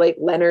looks like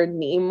Leonard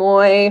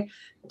Nimoy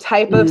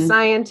type of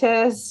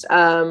scientist.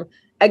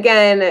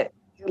 Again,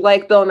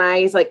 like Bill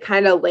Nye, he's like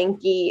kind of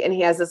lanky, and he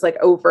has this like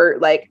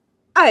overt like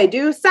I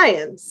do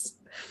science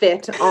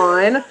fit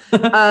on.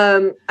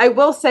 I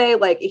will say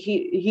like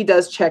he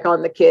does check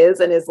on the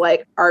kids and is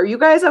like, "Are you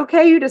guys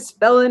okay? You just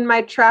fell in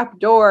my trap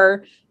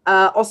door."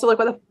 Also, like,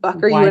 what the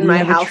fuck are you in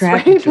my house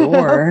right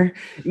door?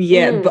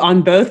 Yeah,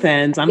 on both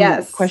ends.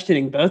 I'm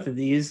questioning both of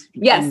these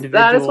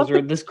individuals or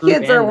this group.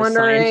 Kids are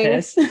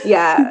wondering.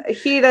 Yeah,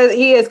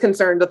 he is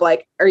concerned with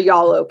like, "Are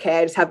y'all okay?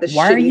 I just have this.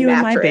 Why are you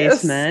mattress. In my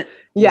basement?"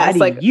 Yeah, it's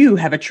like you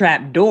have a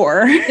trap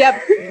door.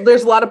 Yep,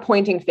 there's a lot of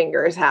pointing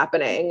fingers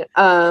happening.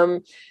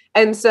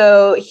 And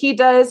so he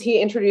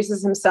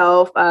introduces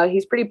himself.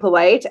 He's pretty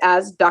polite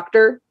as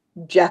Dr.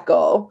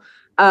 Jekyll.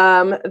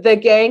 The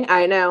gang,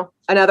 I know,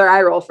 another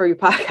eye roll for you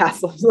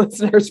podcast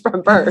listeners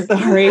from birth.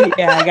 Sorry,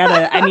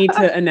 yeah, I need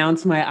to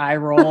announce my eye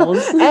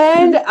rolls.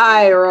 And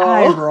eye roll.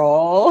 Eye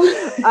roll.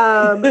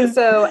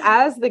 So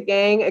as the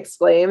gang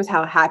exclaims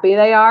how happy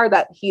they are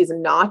that he's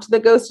not the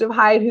ghost of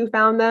Hyde who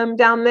found them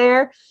down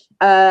there,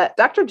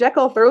 Dr.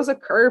 Jekyll throws a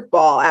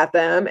curveball at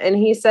them and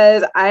he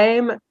says,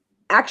 "I'm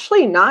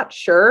actually not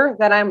sure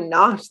that I'm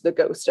not the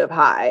ghost of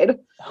Hyde."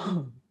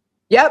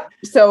 Yep.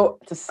 So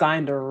it's a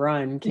sign to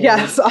run. Kid.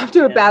 Yes, off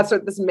to a bad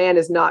start. This man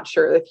is not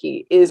sure if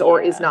he is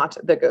or is not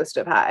the ghost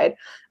of Hyde.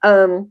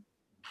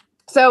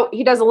 So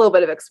he does a little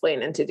bit of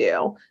explaining to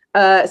do.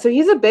 So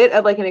he's a bit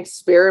of like an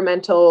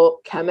experimental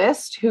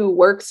chemist who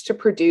works to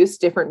produce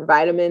different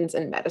vitamins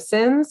and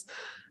medicines.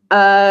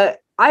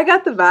 I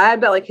got the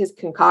vibe that like his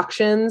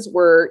concoctions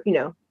were,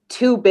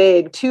 too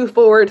big, too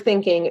forward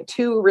thinking,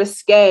 too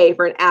risque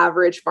for an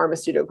average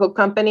pharmaceutical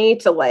company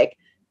to like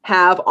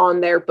have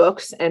on their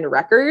books and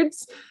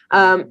records.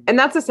 And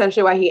that's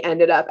essentially why he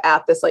ended up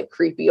at this like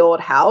creepy old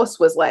house,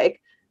 was like,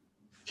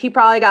 he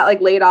probably got like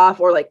laid off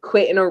or like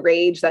quit in a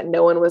rage that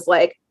no one was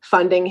like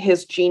funding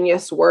his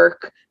genius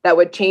work that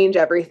would change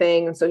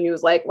everything. And so he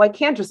was like, well, I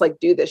can't just like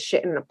do this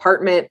shit in an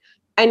apartment.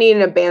 I need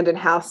an abandoned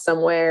house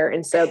somewhere.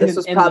 And so this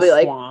was In probably the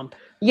like, swamp.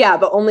 yeah,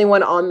 the only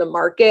one on the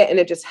market. And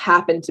it just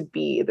happened to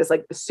be this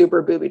like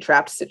super booby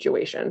trapped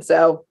situation.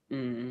 So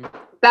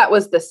that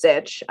was the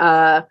sitch.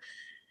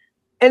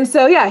 And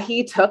so, yeah,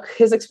 he took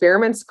his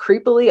experiments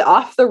creepily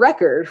off the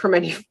record from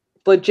any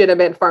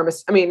legitimate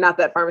not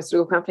that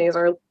pharmaceutical companies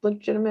are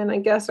legitimate, I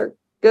guess, or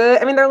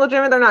good. I mean, they're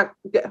legitimate. They're not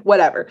good,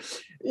 whatever.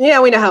 Yeah,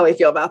 we know how we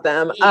feel about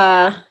them.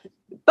 Yeah.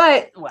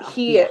 But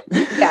he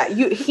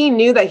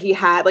knew that he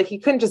had, like, he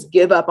couldn't just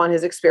give up on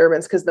his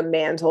experiments because the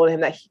man told him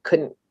that he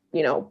couldn't,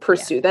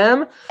 pursue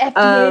them.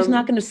 FDA is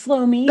not going to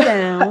slow me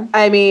down.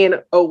 I mean,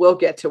 we'll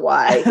get to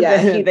why.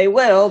 Yeah, they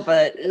will,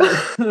 but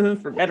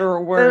for better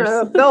or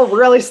worse, they'll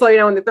really slow you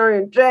down when they throw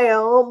you in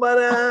jail.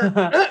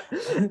 But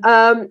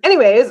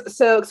anyways,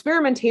 so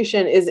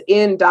experimentation is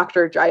in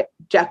Dr.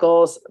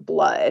 Jekyll's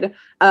blood.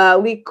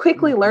 We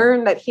quickly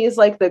learn that he's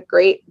like the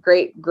great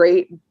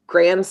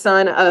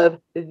grandson of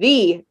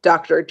the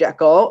Dr.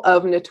 Jekyll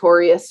of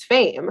notorious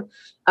fame.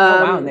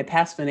 Wow, and they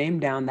passed the name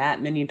down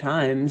that many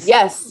times.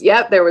 Yes,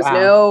 yep. There was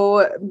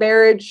no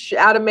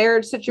out of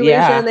marriage situation.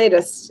 Yeah. They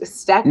just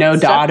stacked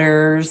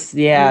daughters.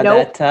 Yeah,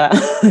 nope.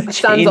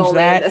 Sons only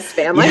that. In this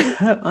family.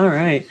 Yeah. All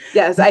right.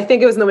 Yes, I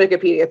think it was in the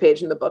Wikipedia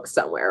page in the book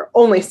somewhere.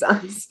 Only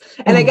sons.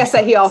 And I guess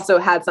that he also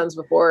had sons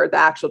before the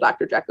actual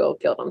Dr. Jekyll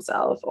killed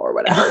himself or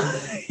whatever.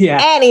 Yeah.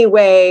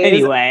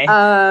 Anyway.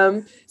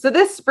 So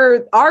this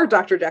for our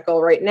Dr.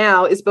 Jekyll right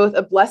now is both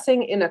a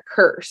blessing and a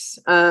curse.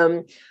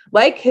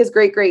 Like his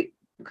great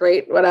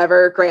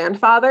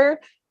grandfather,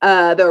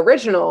 the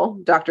original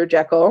Dr.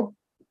 Jekyll,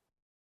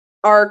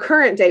 our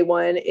current day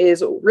one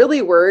is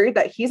really worried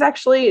that he's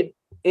actually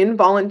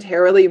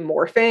involuntarily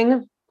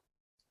morphing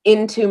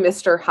into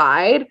Mr.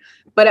 Hyde.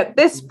 But at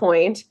this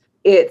point,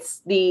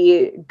 it's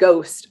the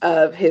ghost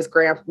of his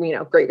great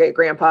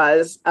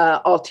grandpa's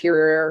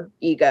ulterior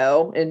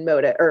ego and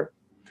motive or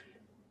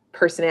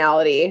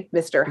personality,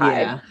 Mr.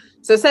 Hyde. Yeah.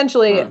 So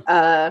essentially,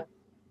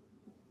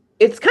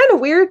 it's kind of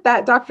weird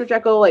that Dr.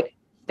 Jekyll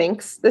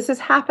thinks this is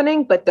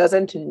happening, but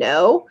doesn't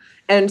know.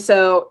 And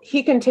so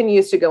he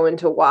continues to go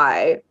into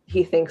why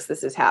he thinks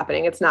this is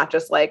happening. It's not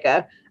just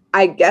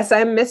I guess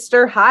I'm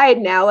Mr. Hyde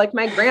now, like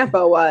my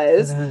grandpa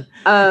was.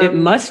 It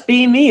must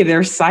be me.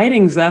 There's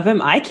sightings of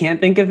him. I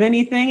can't think of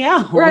anything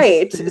else.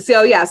 Right.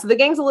 So the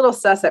gang's a little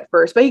sus at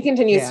first, but he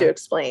continues to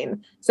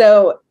explain.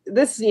 So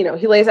this, he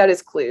lays out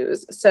his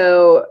clues.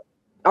 So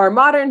our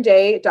modern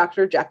day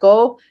Dr.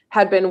 Jekyll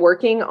had been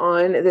working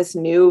on this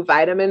new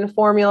vitamin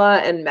formula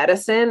and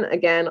medicine,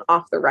 again,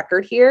 off the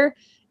record here.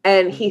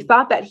 And he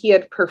thought that he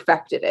had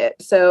perfected it.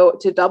 So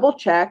to double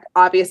check,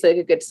 obviously, like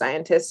a good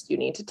scientist, you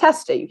need to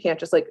test it. You can't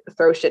just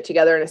throw shit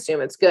together and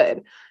assume it's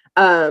good.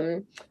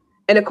 And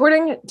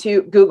according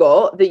to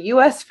Google, the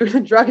U.S. Food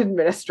and Drug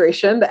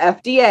Administration, the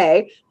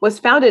FDA, was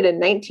founded in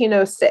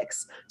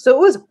 1906. So it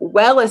was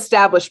well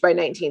established by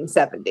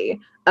 1970.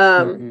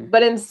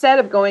 But instead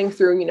of going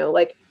through,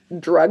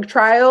 drug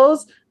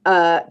trials,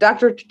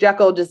 Dr.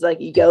 Jekyll just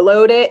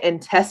YOLO'd it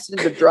and tested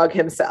the drug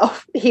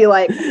himself. He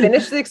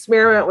finished the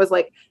experiment, was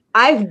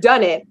I've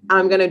done it.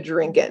 I'm going to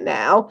drink it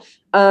now.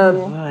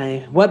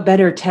 What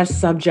better test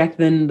subject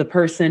than the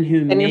person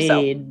who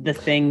made the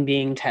thing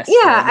being tested?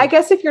 Yeah, I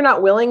guess if you're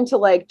not willing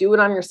to do it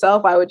on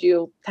yourself, why would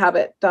you have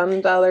it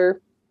done to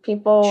other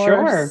people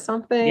or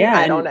something? Yeah,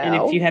 I don't know. And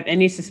if you have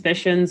any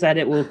suspicions that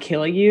it will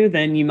kill you,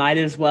 then you might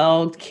as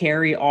well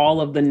carry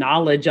all of the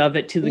knowledge of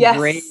it to the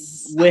grave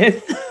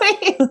with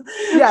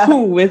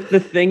with the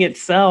thing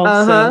itself.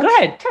 So go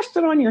ahead, test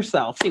it on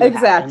yourself.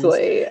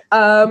 Exactly.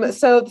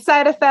 So the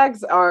side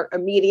effects are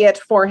immediate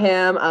for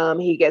him.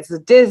 He gets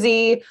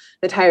dizzy,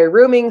 the tire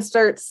rooming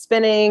starts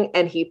spinning,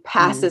 and he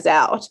passes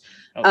out.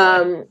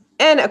 Okay.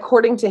 And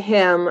according to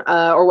him,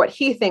 or what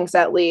he thinks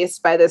at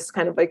least by this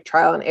kind of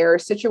trial and error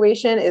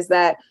situation, is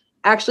that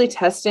actually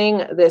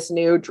testing this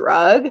new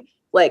drug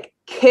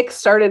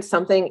kick-started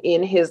something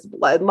in his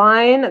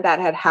bloodline that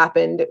had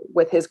happened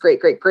with his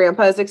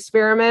great-great-grandpa's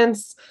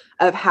experiments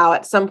of how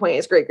at some point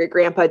his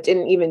great-great-grandpa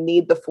didn't even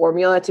need the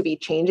formula to be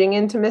changing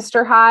into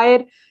Mr.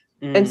 Hyde.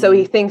 And so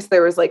he thinks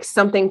there was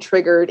something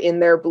triggered in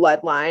their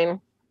bloodline,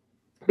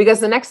 because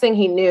the next thing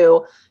he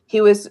knew,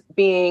 he was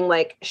being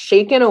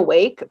shaken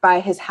awake by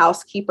his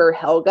housekeeper,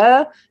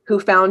 Helga, who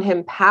found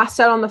him passed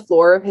out on the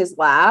floor of his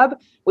lab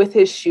with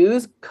his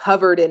shoes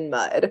covered in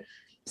mud.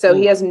 So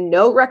he has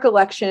no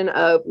recollection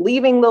of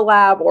leaving the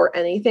lab or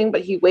anything,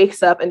 but he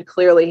wakes up and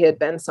clearly he had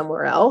been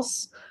somewhere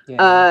else.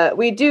 Yeah.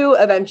 We do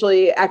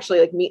eventually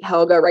actually meet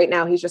Helga. Right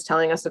now, he's just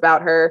telling us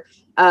about her.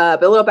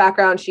 But a little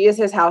background, she is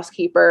his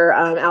housekeeper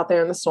out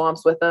there in the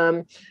swamps with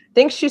him.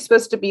 Thinks she's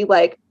supposed to be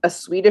a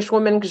Swedish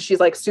woman because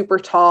she's super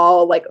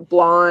tall,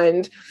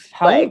 blonde.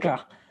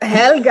 Helga.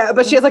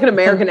 But she has an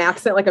American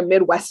accent, a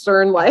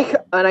Midwestern,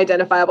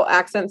 unidentifiable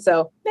accent.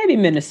 So maybe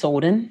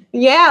Minnesotan.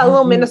 Yeah, a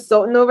little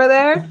Minnesotan over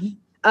there.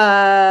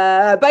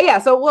 But yeah,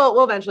 so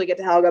we'll eventually get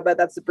to Helga, but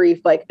that's a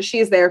brief,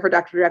 she's there for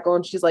Dr. Jekyll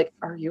and she's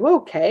are you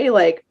okay?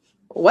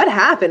 What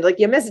happened?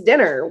 You missed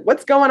dinner.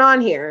 What's going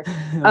on here?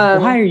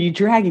 Why are you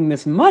dragging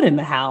this mud in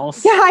the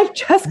house? Yeah, I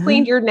just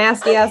cleaned your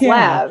nasty ass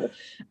lab.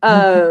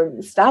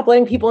 Stop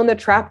letting people in the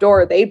trap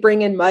door. They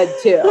bring in mud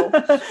too.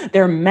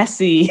 They're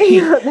messy.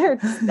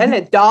 And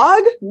a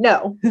dog?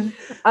 No.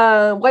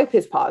 Wipe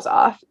his paws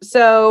off.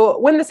 So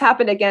when this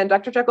happened again,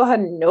 Dr. Jekyll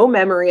had no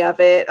memory of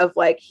it, of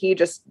like, he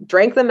just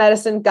drank the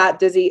medicine, got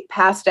dizzy,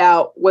 passed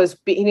out,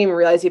 he didn't even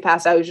realize he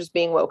passed out. He was just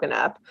being woken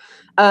up.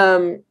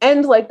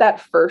 And like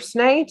that first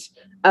night,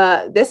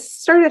 this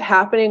started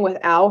happening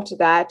without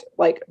that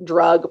like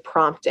drug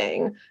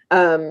prompting.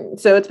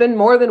 So it's been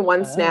more than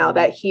once now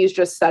that he's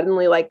just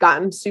suddenly like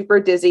gotten super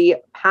dizzy,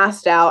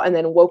 passed out, and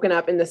then woken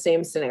up in the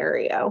same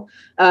scenario.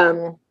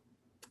 And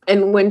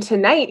when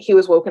tonight he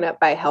was woken up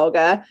by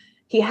Helga,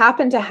 he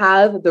happened to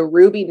have the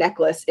ruby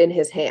necklace in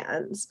his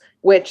hands,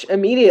 which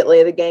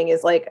immediately the gang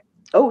is like,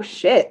 oh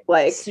shit,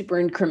 like super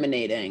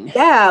incriminating.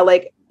 Yeah,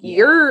 like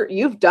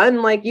you've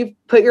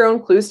put your own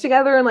clues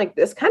together, and like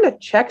this kind of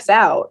checks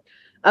out.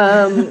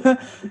 But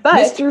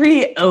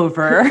mystery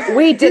over.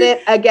 We did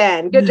it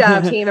again. Good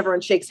job, team.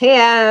 Everyone shakes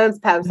hands,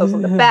 pat themselves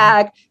on the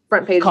back,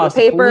 front page of the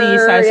paper.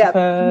 Police, I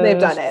suppose, they've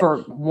done it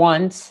for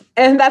once.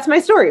 And that's my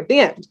story. The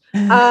end.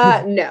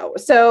 No.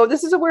 So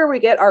this is where we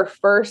get our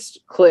first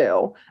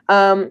clue.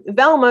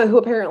 Velma, who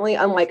apparently,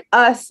 unlike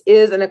us,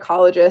 is an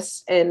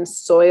ecologist and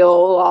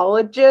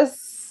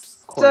soilologist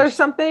or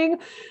something.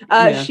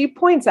 She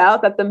points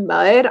out that the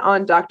mud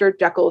on Dr.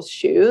 Jekyll's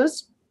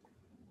shoes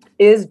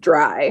is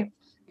dry.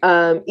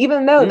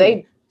 Even though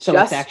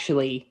it's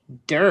actually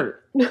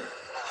dirt.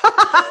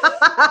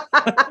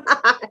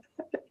 I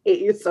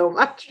hate you so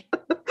much.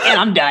 And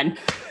I'm done.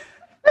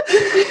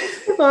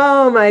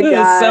 Oh my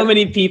God. So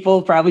many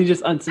people probably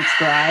just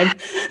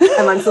unsubscribed.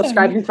 I'm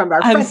unsubscribing from our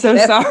I'm so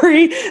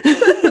sorry.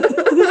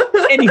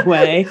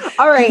 Anyway.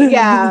 All right.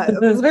 Yeah.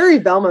 It was a very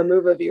Velma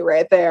move of you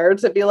right there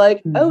to be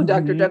like, oh,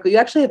 Dr. Jekyll, you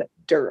actually have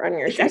dirt on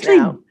your shoes. It's actually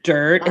now.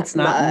 dirt. It's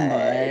not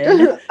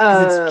mud.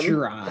 It's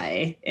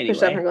dry. Anyway.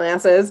 Push up her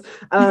glasses.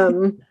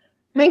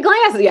 My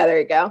glasses. Yeah,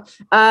 there you go.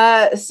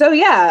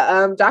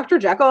 Dr.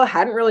 Jekyll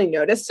hadn't really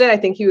noticed it. I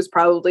think he was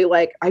probably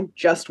like, I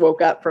just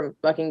woke up from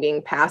fucking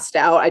being passed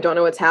out. I don't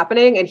know what's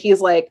happening. And he's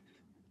like,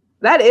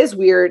 that is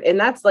weird. And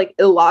that's like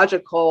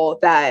illogical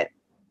that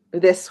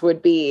this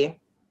would be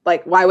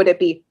like, why would it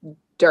be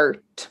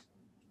dirt?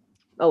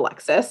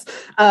 Alexis.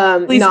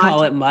 Please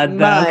call it mud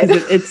though,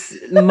 because it's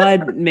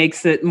mud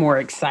makes it more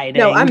exciting.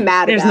 No, I'm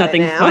mad There's about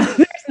nothing it now. fun.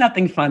 There's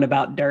nothing fun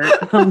about dirt.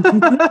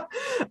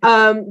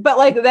 But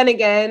like then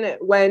again,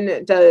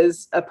 when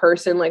does a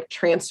person like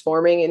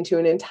transforming into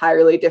an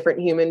entirely different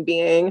human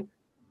being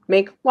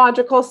make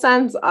logical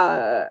sense?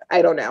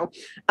 I don't know.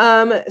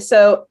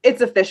 So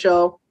it's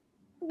official.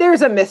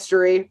 There's a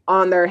mystery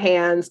on their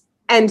hands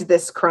and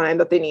this crime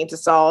that they need to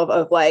solve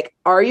of like,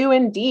 are you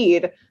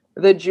indeed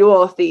the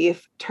jewel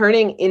thief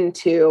turning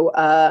into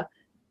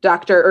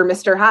Dr. or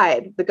Mr.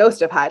 Hyde, the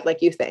ghost of Hyde,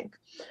 like you think?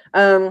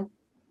 And,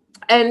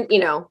 you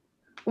know,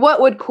 what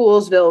would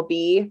Coolsville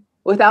be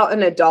without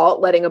an adult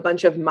letting a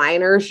bunch of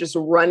minors just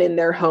run in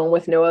their home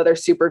with no other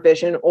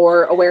supervision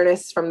or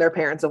awareness from their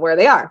parents of where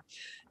they are?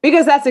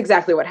 Because that's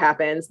exactly what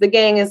happens. The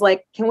gang is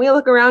like, can we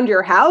look around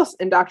your house?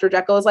 And Dr.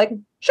 Jekyll is like,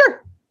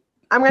 sure.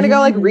 I'm going to go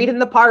like read in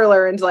the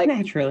parlor and like,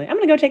 naturally, I'm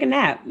going to go take a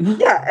nap.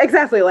 Yeah,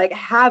 exactly. Like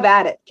have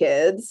at it,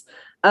 kids.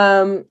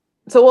 So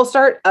we'll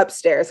start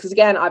upstairs because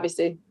again,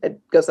 obviously it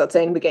goes without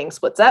saying the gang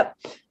splits up.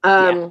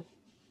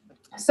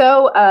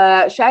 So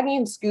Shaggy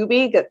and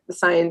Scooby get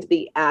assigned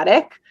the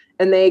attic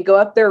and they go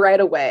up there right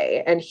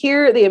away. And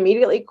here they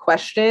immediately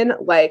question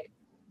like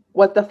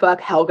what the fuck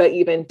Helga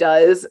even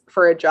does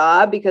for a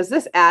job, because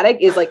this attic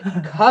is like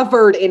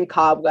covered in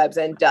cobwebs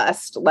and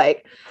dust.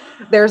 Like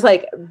there's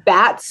like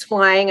bats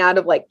flying out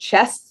of like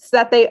chests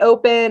that they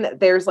open.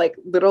 There's like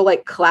little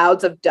like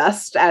clouds of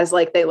dust as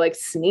like they like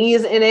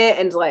sneeze in it,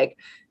 and like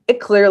it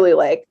clearly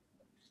like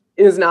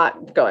is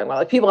not going well.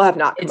 Like people have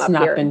not come it's up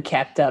not here. Been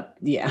kept up.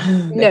 Yeah.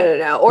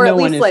 No. Or no at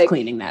least one is like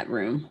cleaning that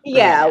room.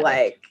 Yeah,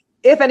 like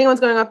if anyone's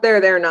going up there,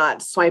 they're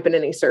not swiping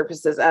any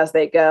surfaces as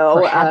they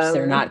go. Perhaps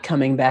they're not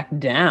coming back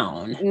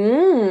down.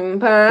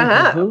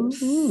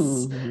 Perhaps.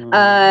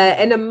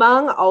 And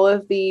among all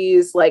of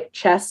these like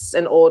chests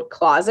and old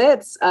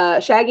closets,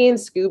 Shaggy and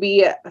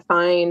Scooby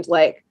find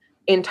like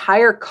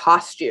entire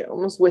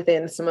costumes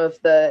within some of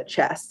the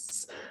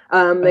chests.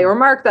 They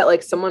remark that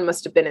like someone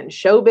must have been in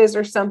showbiz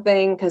or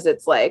something, because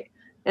it's like,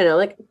 you know,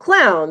 like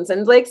clowns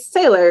and like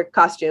sailor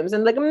costumes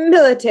and like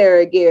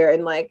military gear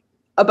and like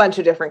a bunch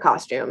of different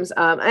costumes,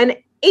 an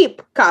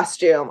ape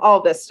costume, all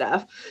this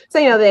stuff. So,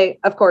 you know, they,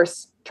 of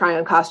course, try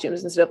on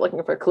costumes instead of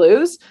looking for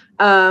clues.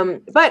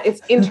 But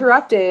it's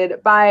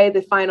interrupted by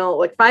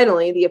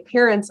finally the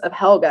appearance of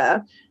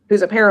Helga,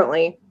 who's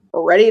apparently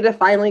ready to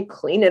finally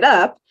clean it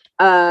up.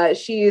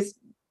 She's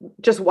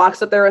just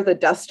walks up there with a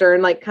duster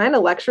and like kind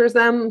of lectures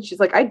them. She's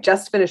like, I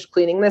just finished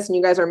cleaning this and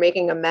you guys are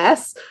making a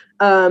mess.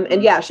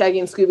 And yeah, Shaggy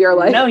and Scooby are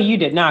like, no, you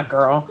did not,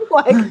 girl.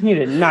 Like, you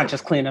did not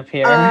just clean up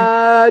here.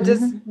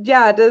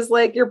 does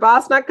like your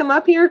boss not come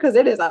up here? Cause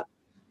it is a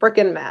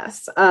freaking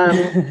mess.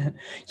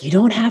 You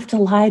don't have to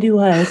lie to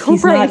us.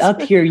 He's Right. not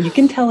up here. You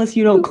can tell us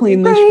you don't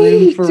clean this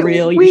room for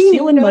real. You're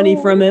stealing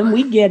money from him.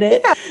 We get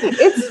it. Yeah,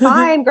 it's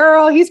fine,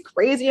 girl. He's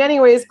crazy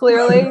anyways,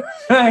 clearly.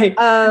 Right.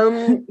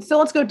 So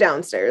let's go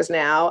downstairs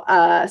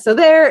now. So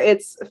there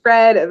it's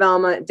Fred,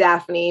 Velma,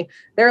 Daphne.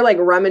 They're like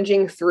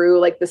rummaging through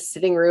like the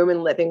sitting room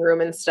and living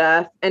room and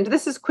stuff. And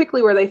this is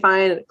quickly where they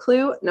find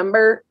clue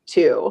number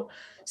 2.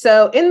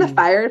 So in the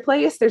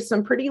fireplace, there's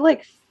some pretty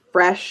like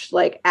fresh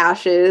like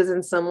ashes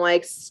and some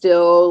like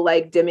still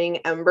like dimming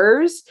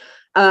embers.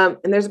 And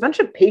there's a bunch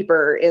of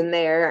paper in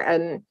there.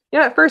 And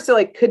at first it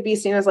like could be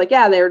seen as like,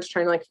 yeah, they were just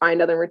trying to like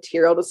find other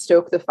material to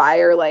stoke the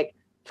fire. Like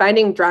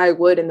finding dry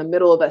wood in the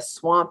middle of a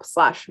swamp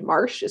 /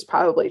 marsh is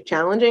probably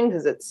challenging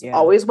because it's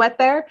always wet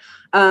there.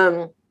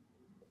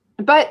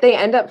 But they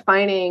end up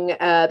finding,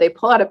 they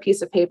pull out a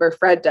piece of paper,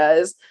 Fred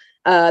does,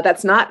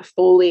 that's not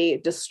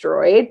fully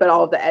destroyed, but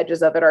all of the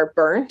edges of it are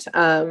burnt.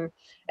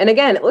 And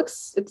again,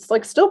 it's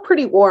like still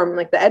pretty warm.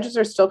 Like the edges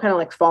are still kind of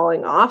like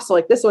falling off. So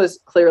like this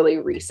was clearly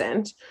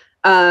recent.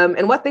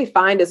 And what they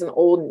find is an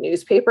old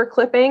newspaper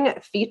clipping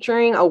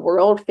featuring a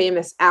world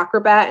famous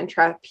acrobat and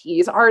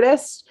trapeze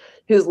artist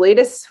whose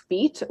latest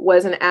feat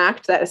was an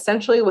act that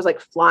essentially was like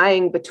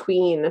flying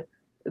between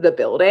the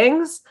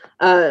buildings.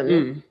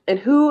 And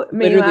who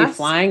made literally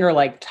flying or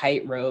like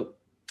tightrope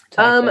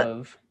type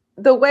of?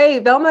 The way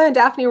Velma and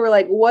Daphne were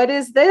like, what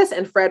is this?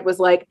 And Fred was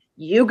like,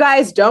 you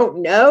guys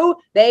don't know?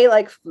 They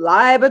like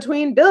fly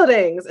between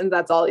buildings. And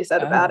that's all he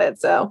said about it.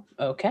 So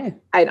okay.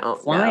 I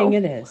don't flying know.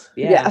 It is.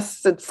 Yeah.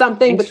 Yes. It's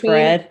something Thanks, between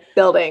Fred.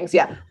 buildings.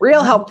 Yeah.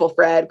 Real helpful,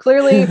 Fred.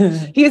 Clearly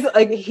he's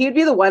like, he'd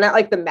be the one at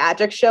like the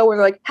magic show where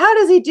they're like, how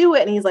does he do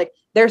it? And he's like,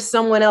 there's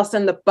someone else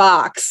in the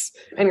box.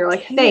 And you're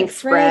like,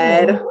 thanks,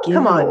 Fred.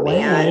 Come on,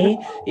 man.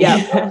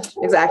 Yeah,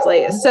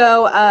 exactly.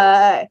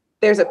 So,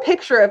 there's a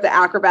picture of the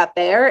acrobat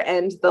there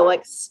and the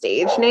like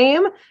stage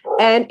name.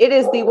 And it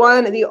is the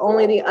one, the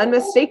only, the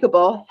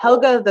unmistakable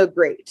Helga the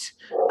Great.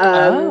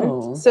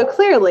 So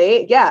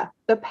clearly,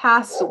 the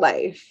past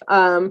life.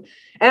 And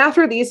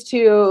after these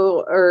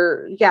two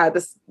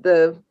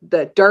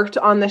the dirt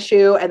on the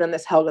shoe and then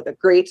this Helga the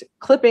Great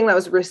clipping that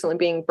was recently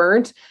being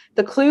burnt,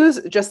 the clues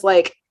just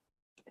like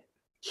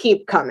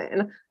keep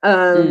coming.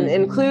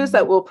 And clues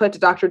that will put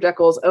Dr.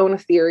 Jekyll's own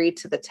theory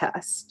to the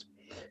test.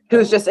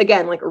 Who's just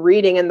again like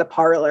reading in the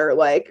parlor,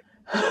 like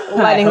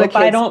letting the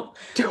kids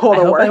do all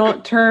the work. I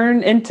don't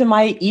turn into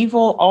my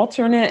evil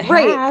alternate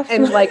half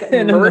and like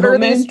murder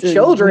these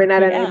children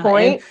at any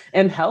point.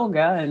 And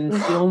Helga and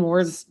steal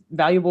more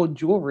valuable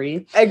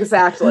jewelry.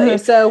 Exactly.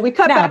 So we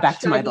cut back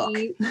to my book.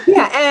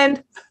 Yeah,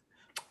 and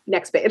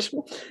next page.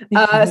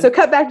 So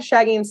cut back to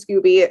Shaggy and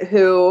Scooby,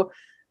 who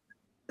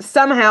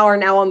somehow are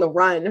now on the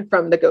run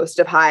from the ghost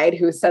of Hyde,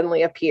 who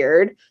suddenly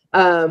appeared.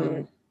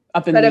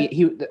 Up in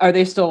are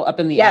they still up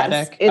in the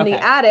attic? In the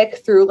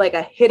attic through like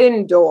a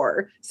hidden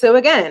door. So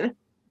again,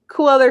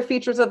 cool other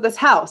features of this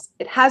house.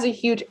 It has a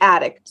huge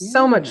attic,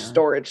 so much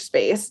storage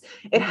space.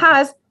 It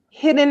has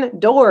hidden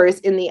doors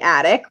in the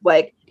attic.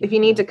 Like if you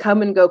need to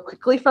come and go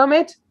quickly from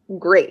it,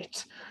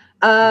 great.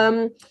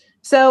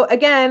 So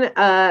again,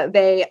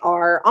 they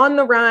are on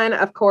the run.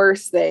 Of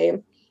course,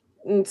 they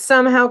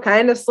somehow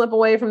kind of slip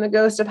away from the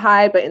ghost of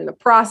Hyde, but in the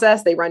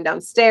process, they run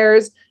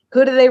downstairs.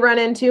 Who do they run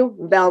into?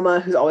 Velma,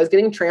 who's always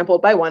getting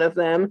trampled by one of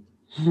them.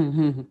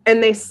 And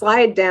they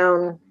slide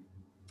down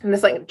in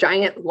this like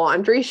giant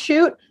laundry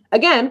chute.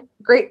 Again,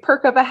 great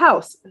perk of a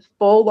house.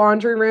 Full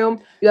laundry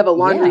room. You have a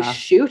laundry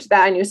chute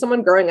that I knew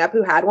someone growing up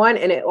who had one.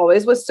 And it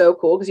always was so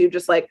cool because you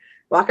just like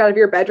walk out of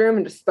your bedroom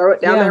and just throw it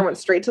down there and went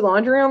straight to the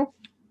laundry room.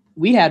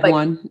 We had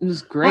one. It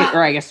was great.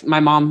 Or I guess my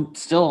mom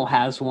still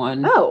has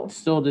one. Oh.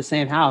 Still the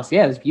same house.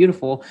 Yeah, it was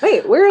beautiful.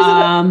 Wait, where is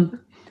it?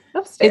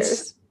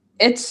 Upstairs.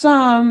 It's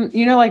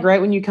like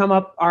right when you come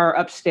up our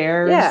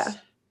upstairs,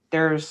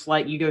 there's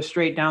like you go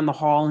straight down the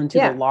hall into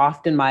the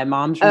loft and my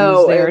mom's room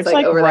is there. It's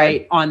like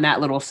right on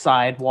that little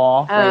side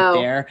wall right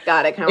there.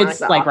 Got it.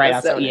 It's like right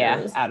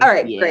outside. All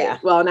right, great.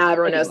 Well, now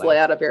everyone knows the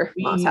layout of your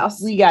mom's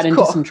house. We got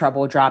into some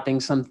trouble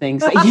dropping some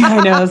things.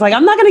 I know. I was like,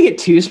 I'm not going to get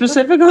too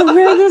specific on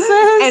where this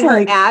is. And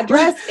her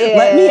address is.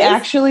 Let me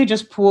actually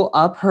just pull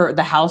up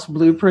the house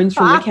blueprints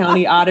from the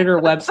county auditor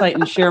website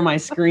and share my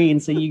screen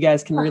so you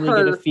guys can really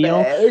get a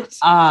feel.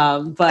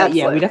 But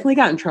we definitely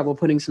got in trouble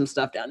putting some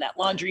stuff down that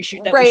laundry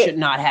chute that we should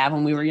not have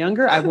when we were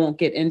younger. I won't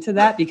get into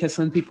that because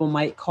some people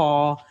might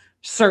call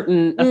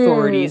certain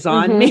authorities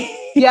on me.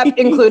 Yep,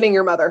 including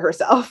your mother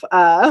herself.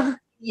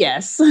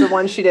 Yes. The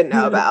one she didn't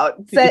know about.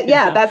 So,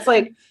 that's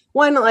like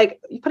one, like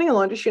putting a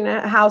laundry chute in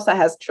a house that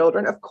has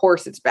children, of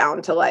course it's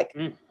bound to like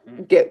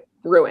get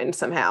ruined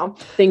somehow.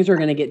 Things are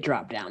going to get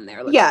dropped down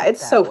there.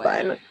 It's so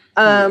fun.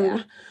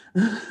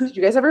 Did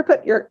you guys ever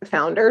put your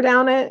founder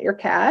down it, your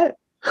cat?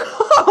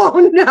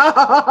 Oh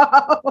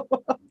no.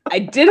 I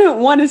didn't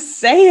want to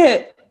say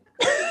it.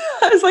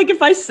 I was like,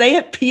 if I say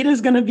it,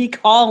 Peter's going to be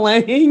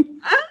calling.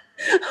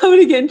 I'm going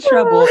to get in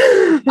trouble.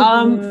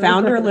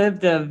 Founder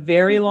lived a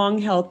very long,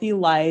 healthy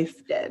life.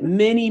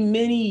 Many,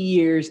 many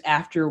years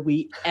after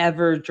we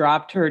ever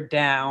dropped her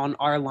down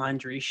our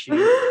laundry chute.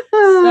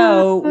 So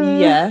So,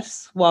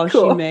 yes, while she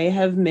Cool. may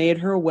have made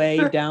her way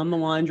down the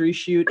laundry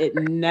chute, it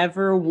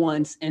never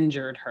once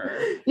injured her.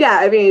 Yeah,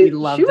 I mean, We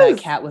love that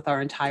cat with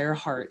our entire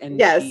heart, and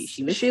yes,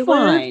 she was she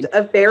fine. lived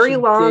a very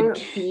long,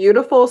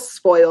 beautiful,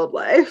 spoiled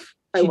life.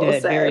 She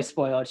did, very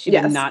spoiled. She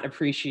did not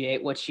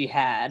appreciate what she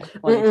had,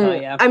 let me tell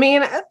you. I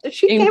mean,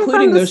 she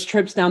including those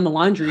trips down the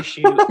laundry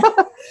chute.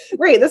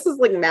 Right, this is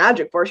like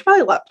magic for her. She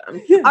probably loved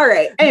them. Yeah. All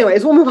right.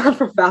 Anyways, we'll move on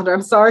from Founder.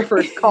 I'm sorry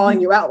for calling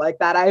you out like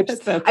that. I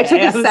took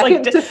a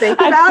second to think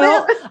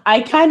about it.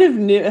 I kind of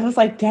knew. I was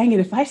like, dang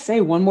it, if I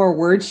say one more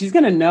word, she's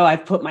gonna know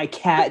I've put my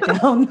cat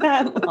down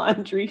that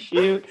laundry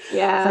chute.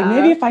 Yeah. It's like,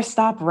 maybe if I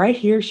stop right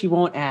here, she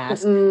won't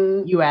ask.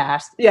 You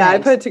asked. Yeah,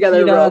 thanks. I put it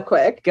together real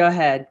quick. Go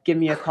ahead. Give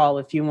me a call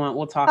if you want.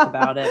 We'll talk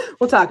about it.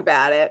 We'll talk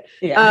about it.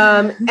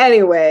 Yeah.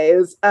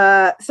 Anyways,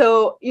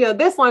 so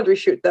this laundry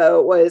chute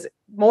though was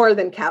more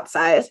than cat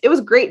size. It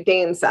was Great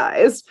Dane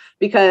size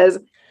because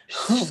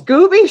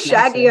Scooby,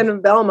 Shaggy,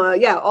 and Velma,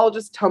 all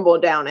just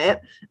tumbled down it.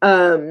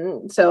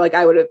 So like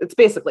it's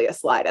basically a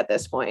slide at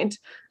this point.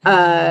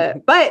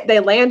 But they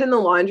land in the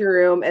laundry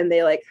room and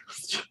they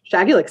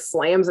Shaggy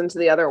slams into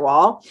the other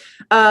wall.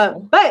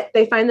 But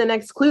they find the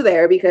next clue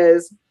there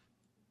because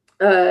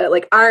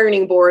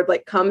ironing board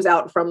comes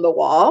out from the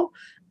wall.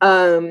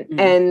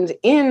 And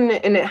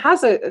it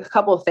has a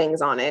couple of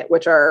things on it,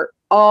 which are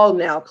all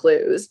now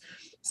clues.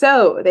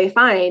 So they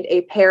find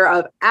a pair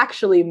of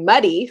actually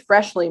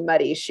freshly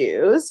muddy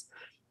shoes.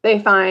 They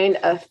find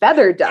a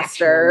feather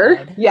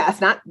duster.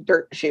 Yes, not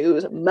dirt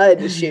shoes,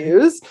 mud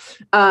shoes.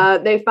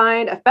 They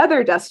find a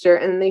feather duster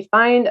and they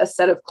find a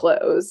set of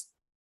clothes.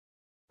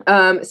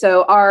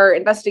 So our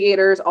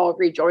investigators all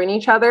rejoin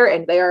each other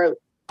and they are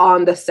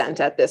on the scent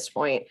at this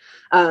point,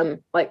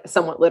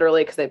 somewhat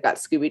literally because they've got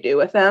Scooby-Doo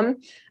with them.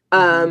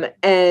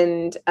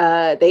 And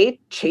they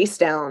chase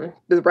down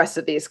the rest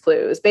of these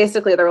clues.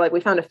 Basically, they're like,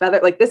 we found a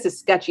feather. This is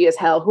sketchy as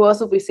hell. Who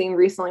else have we seen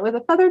recently with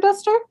a feather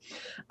duster?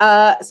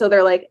 So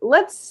they're like,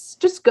 let's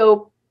just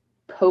go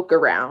poke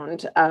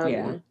around.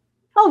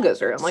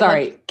 Helga's room.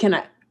 Sorry, can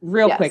I?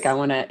 Real quick, I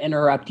want to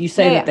interrupt. You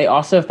say that they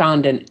also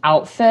found an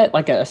outfit,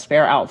 a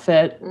spare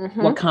outfit.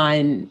 What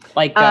kind?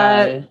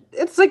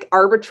 It's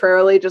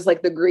arbitrarily just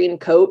the green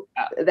coat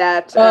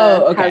that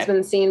has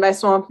been seen by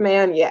Swamp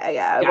Man.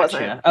 It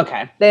wasn't.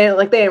 Okay. They didn't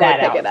really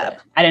pick it up.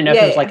 I didn't know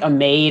if it was a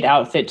maid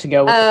outfit to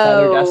go with the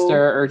feather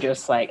duster or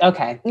just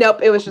okay. Nope.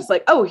 It was just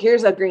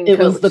here's a green coat. It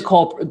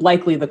was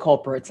likely the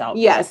culprit's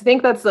outfit. Yes, I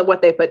think that's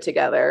what they put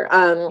together.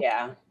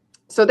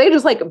 So they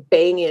just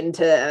bang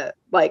into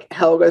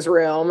Helga's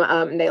room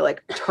and they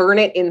turn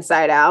it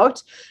inside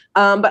out.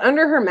 But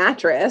under her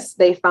mattress,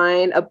 they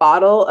find a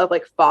bottle of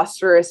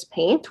phosphorus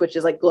paint, which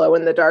is glow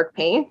in the dark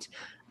paint.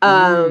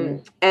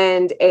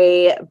 And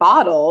a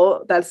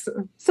bottle that's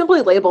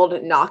simply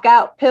labeled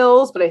knockout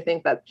pills, but I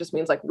think that just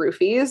means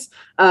roofies.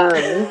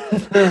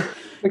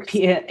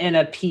 In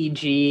a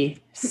PG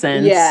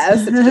sense.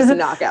 Yes, it's just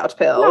knockout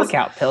pills.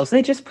 Knockout pills.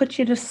 They just put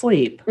you to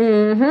sleep.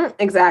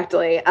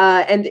 Exactly.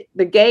 And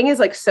the gang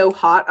is so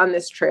hot on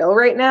this trail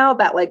right now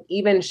that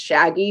even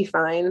Shaggy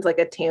finds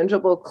a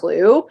tangible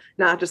clue,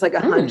 not just a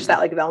hunch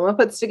that Velma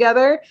puts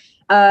together.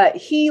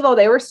 While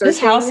they were searching,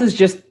 this house is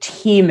just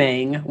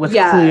teeming with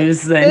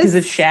clues then, because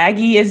if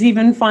Shaggy is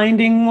even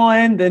finding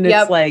one, then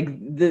it's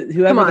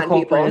whoever the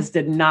culprit is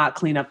did not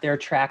clean up their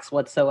tracks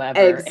whatsoever.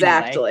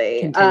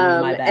 Exactly.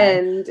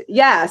 Anyway,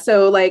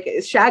 so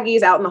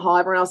Shaggy's out in the hall,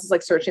 everyone else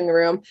is searching the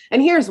room.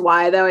 And here's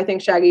why though I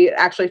think Shaggy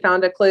actually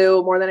found a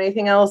clue more than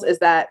anything else is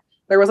that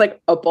there was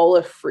a bowl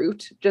of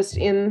fruit just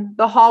in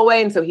the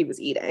hallway. And so he was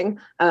eating.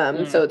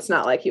 So it's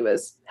not he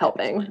was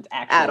helping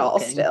at all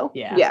still.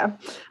 Yeah.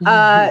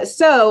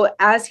 So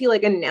as he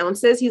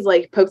announces, he's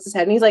pokes his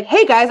head and he's like,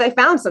 hey guys, I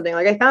found something.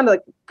 I found a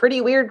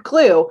pretty weird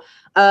clue.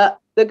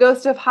 The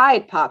ghost of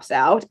Hyde pops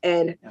out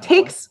and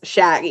takes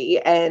Shaggy.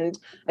 And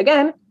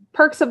again,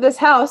 perks of this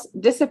house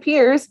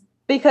disappears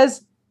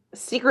because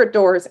secret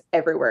doors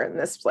everywhere in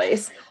this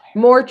place.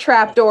 More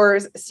trap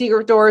doors,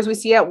 secret doors. We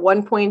see at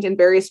one point in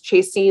various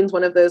chase scenes,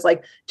 one of those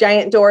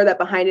giant door that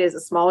behind it is a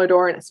smaller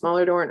door and a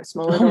smaller door and a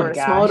smaller door and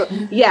a smaller door.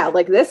 Yeah,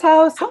 this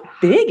house. How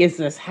big is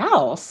this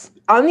house?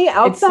 On the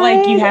outside,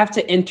 it's you have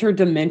to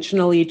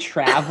interdimensionally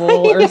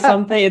travel or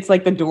something. It's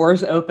the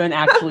doors open,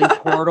 actually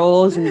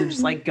portals, and you're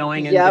just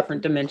going in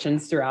different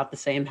dimensions throughout the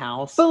same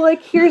house.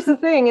 But here's the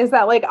thing is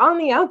that on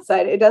the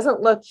outside, it doesn't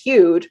look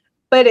huge.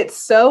 But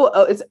it's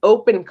it's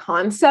open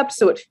concept,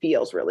 so it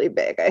feels really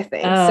big, I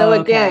think. So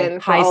again,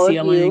 high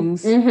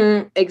ceilings.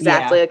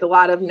 Exactly. A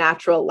lot of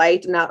natural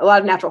light, not a lot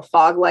of natural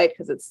fog light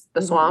because it's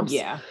the swamps.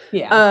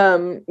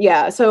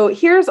 Yeah. So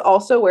here's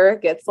also where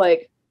it gets a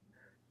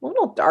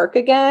little dark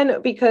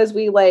again because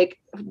we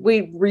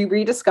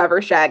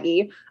rediscover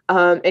Shaggy.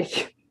 And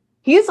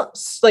he's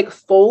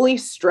fully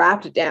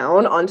strapped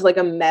down onto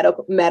a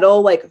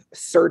metal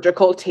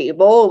surgical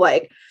table.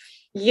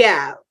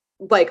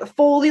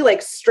 Fully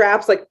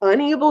straps,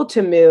 unable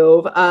to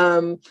move.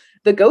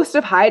 The ghost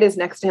of Hyde is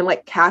next to him,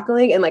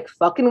 cackling and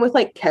fucking with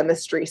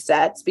chemistry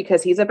sets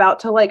because he's about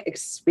to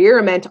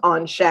experiment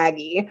on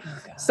Shaggy.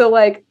 So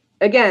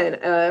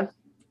again,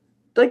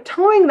 like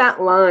towing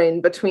that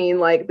line between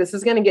like this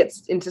is gonna get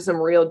into some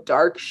real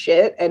dark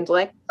shit and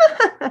like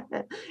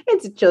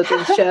it's a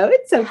children's show,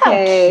 it's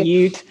okay. How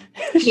cute.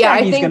 Yeah,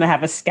 Shaggy's gonna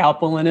have a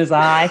scalpel in his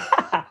eye.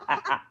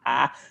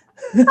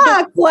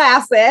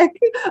 Classic.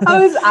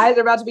 Oh, his eyes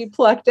are about to be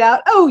plucked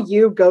out. Oh,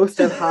 you ghost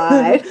of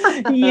Hyde.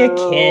 You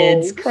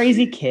kids,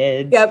 crazy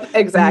kids. Yep,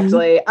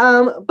 exactly.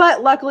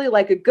 But luckily,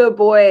 like a good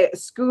boy,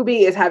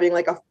 Scooby is having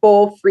like a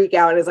full freak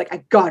out and is like,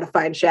 I gotta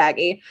find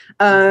Shaggy.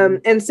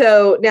 And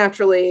so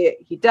naturally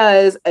he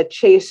does. A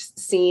chase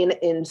scene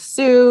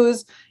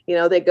ensues. You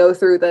know, they go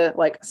through the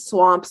like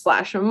swamp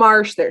 /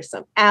 marsh. There's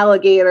some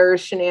alligators,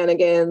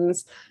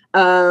 shenanigans.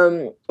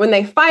 When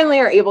they finally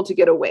are able to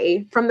get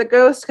away from the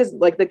ghost, because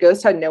like the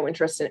ghost had no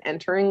interest in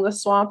entering the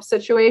swamp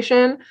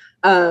situation,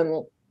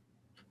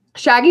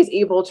 Shaggy's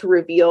able to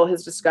reveal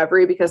his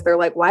discovery because they're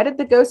like, why did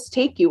the ghost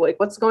take you? Like,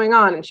 what's going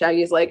on? And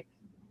Shaggy's like,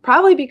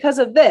 probably because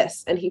of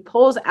this. And he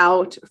pulls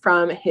out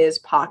from his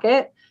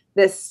pocket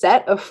this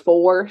set of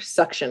 4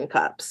 suction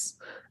cups,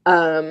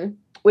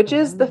 which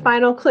is the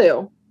final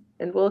clue.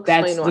 And we'll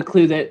explain That's the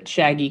clue that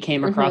Shaggy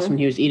came across when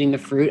he was eating the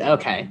fruit.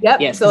 Okay.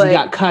 Yep. Yes, because he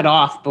got cut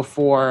off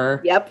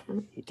before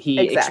he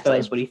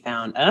exposed what he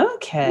found.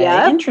 Okay.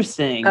 Yep.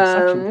 Interesting.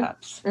 Suction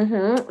cups.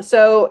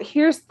 So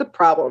here's the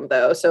problem,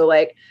 though. So,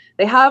 like,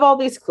 they have all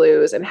these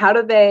clues, and how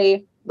do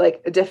they,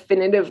 like,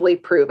 definitively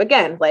prove?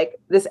 Again, like,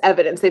 this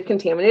evidence, they've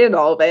contaminated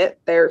all of it.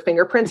 Their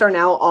fingerprints are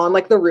now on,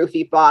 like, the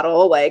roofie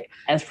bottle, like...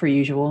 As per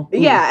usual.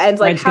 Yeah, and,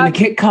 like... Fred's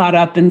gonna get caught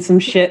up in some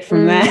shit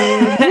from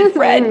that.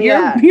 Fred,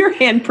 your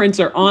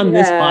handprints are on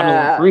this bottle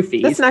of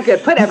roofies. That's not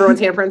good. Put everyone's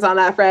handprints on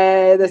that,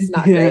 Fred. This is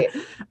not great.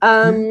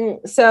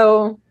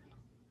 So,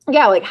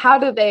 yeah, like, how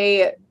do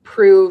they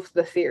prove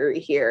the theory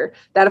here?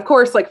 That, of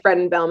course, like, Fred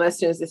and Velma, as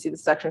soon as they see the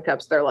suction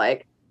cups, they're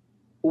like,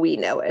 we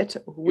know it.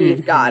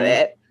 We've got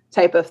it.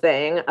 Type of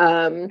thing.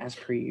 As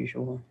per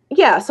usual.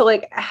 Yeah. So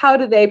like, how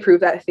do they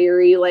prove that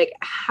theory? Like,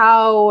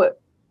 how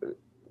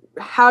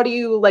do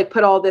you like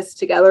put all this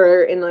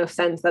together in a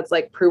sense that's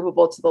like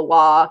provable to the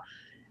law?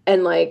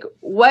 And like,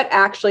 what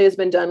actually has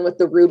been done with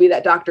the ruby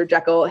that Dr.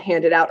 Jekyll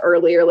handed out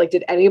earlier? Like,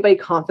 did anybody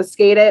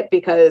confiscate it?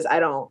 Because I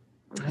don't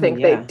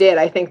think they did.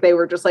 I think they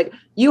were just like,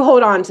 you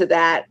hold on to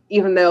that,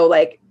 even though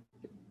like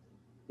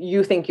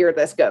you think you're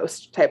this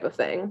ghost type of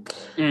thing.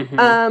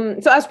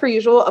 So as per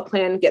usual, a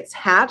plan gets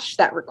hatched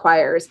that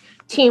requires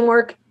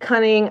teamwork,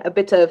 cunning, a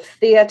bit of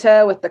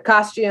theater with the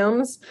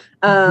costumes.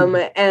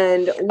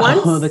 And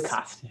once the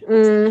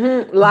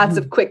costumes. Lots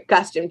of quick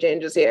costume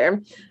changes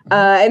here.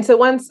 And so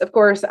once, of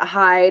course,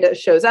 Hyde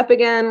shows up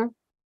again,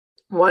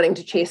 wanting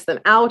to chase them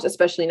out,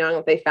 especially knowing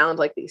that they found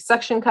like these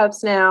suction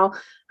cups now.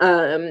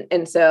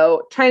 And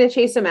so trying to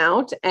chase him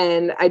out.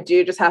 And I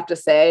do just have to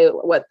say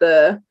what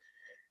the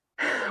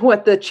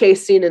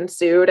chase scene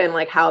ensued and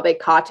like how they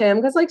caught him,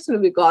 because like sort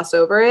of we gloss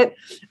over it.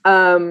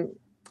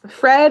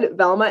 Fred,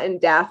 Velma, and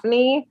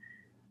Daphne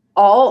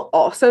all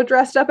also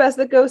dressed up as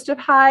the ghost of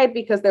Hyde,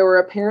 because there were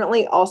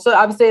apparently also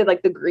obviously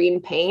like the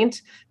green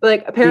paint, but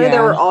like apparently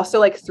there were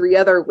also like 3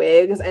 other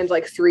wigs and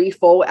like 3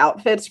 full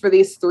outfits for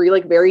these 3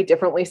 like very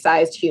differently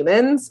sized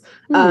humans.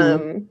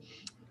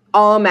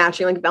 All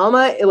matching. Like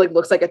Velma, it like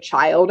looks like a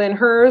child in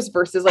hers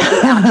versus like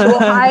the actual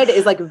Hyde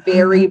is like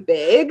very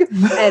big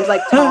and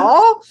like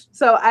tall.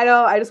 So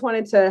I just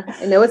wanted to,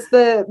 I know it's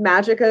the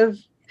magic of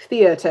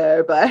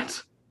theater,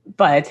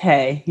 but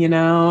hey, you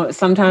know,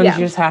 sometimes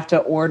you just have to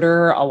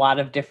order a lot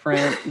of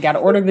different, you got to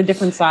order the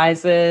different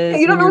sizes.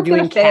 You don't know when you're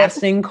doing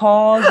casting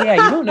calls. Yeah.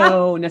 You don't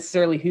know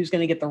necessarily who's going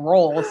to get the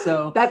role.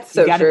 So that's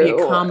so you got to be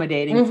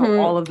accommodating for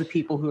all of the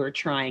people who are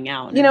trying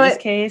out. You know, in this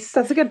case,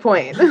 that's a good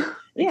point.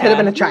 It could have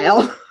been a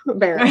child,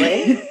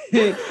 apparently.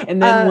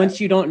 And then once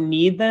you don't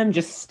need them,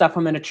 just stuff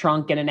them in a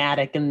trunk in an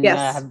attic and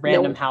have a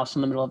random house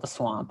in the middle of the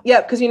swamp.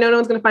 Yep, because no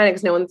one's going to find it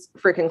because no one's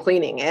freaking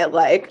cleaning it.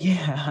 Like,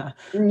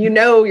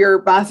 your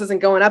boss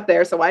isn't going up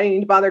there, so why do you need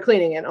to bother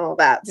cleaning it and all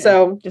that? Yeah,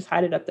 so just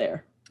hide it up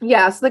there.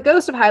 Yeah, so the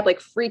ghost of Hyde like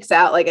freaks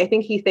out. Like, I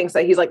think he thinks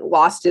that he's like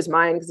lost his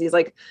mind because he's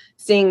like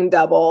seeing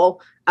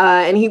double.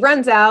 And he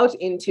runs out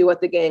into what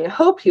the gang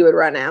hoped he would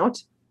run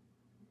out.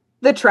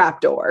 The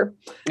trapdoor.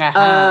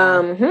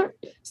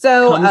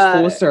 So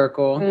comes full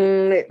circle.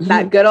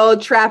 That good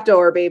old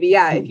trapdoor, baby.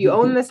 Yeah, if you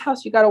own this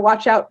house, you got to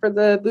watch out for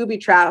the booby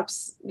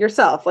traps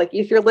yourself. Like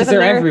if you're living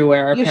there,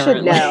 everywhere. You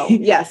should know.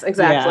 Yes,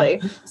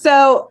 exactly.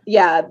 So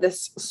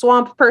this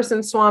swamp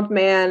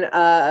man,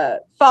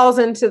 falls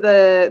into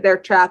their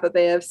trap that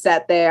they have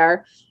set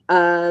there,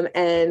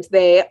 and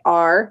they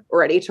are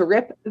ready to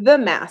rip the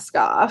mask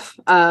off.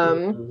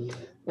 So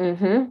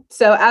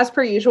as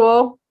per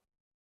usual.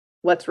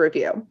 Let's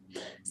review.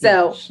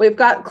 So we've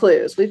got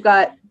clues. We've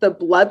got the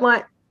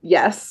bloodline.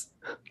 Yes.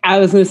 I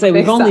was going to say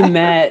we've only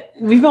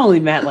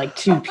met like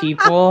 2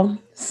 people.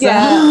 So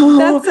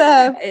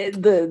that's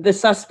the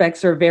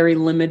suspects are very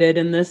limited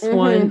in this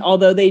one.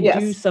 Although they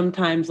do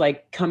sometimes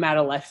like come out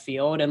of left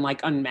field and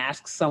like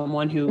unmask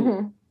someone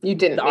who you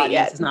didn't the audience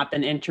yet. Has not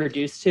been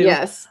introduced to.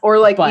 Yes. Or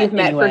like you've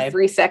met for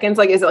 3 seconds.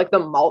 Like, is it like the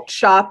malt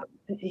shop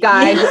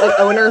guy,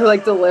 owner who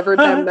delivered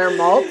them their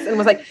malts and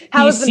was like,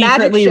 "How was the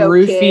magic show,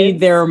 roofied kids?"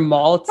 their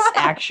malts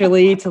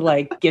actually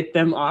to get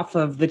them off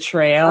of the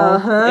trail.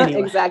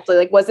 Anyway.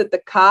 Exactly. Was it the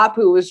cop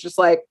who was just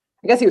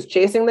I guess he was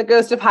chasing the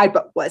ghost of Hyde,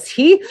 but was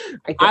he?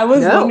 I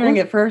was wondering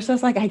at first. I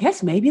was like, I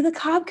guess maybe the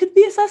cop could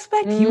be a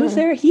suspect. Mm-hmm. He was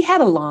there. He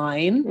had a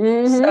line,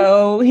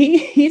 so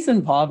he's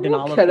involved in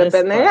all of this. Could have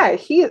been there.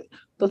 Yeah,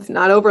 let's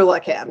not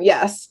overlook him.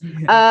 Yes.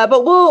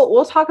 But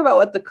we'll talk about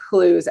what the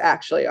clues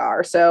actually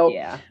are. So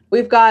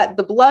we've got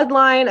the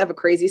bloodline of a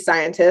crazy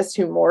scientist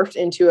who morphed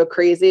into a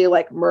crazy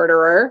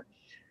murderer,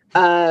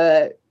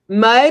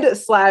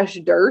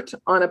 mud/dirt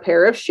on a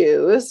pair of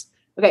shoes.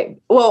 Okay.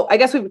 Well, I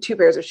guess we have 2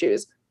 pairs of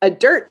shoes, a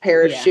dirt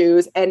pair of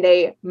shoes and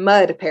a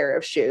mud pair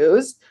of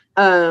shoes,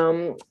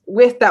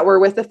 with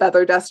the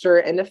feather duster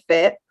and a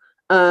fit,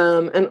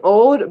 an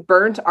old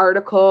burnt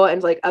article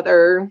and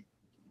other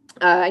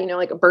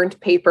burnt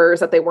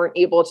papers that they weren't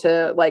able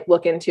to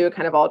look into. It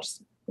kind of all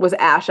just was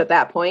ash at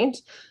that point.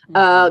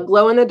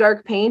 Glow in the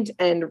dark paint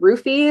and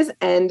roofies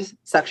and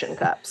suction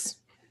cups.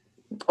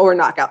 Or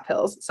knockout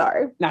pills.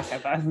 Sorry.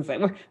 Knockout. I was gonna say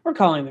we're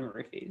calling them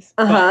roofies.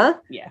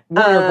 Yeah.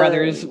 Warner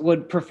Brothers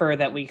would prefer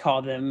that we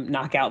call them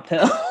knockout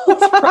pills,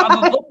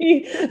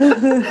 probably.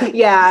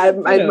 Yeah,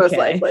 most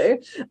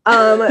likely.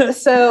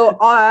 So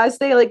as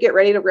they get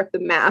ready to rip the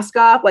mask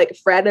off,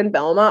 Fred and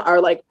Velma are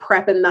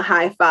prepping the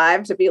high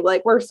five to be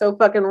we're so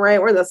fucking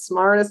right. We're the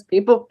smartest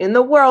people in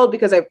the world,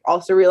 because I've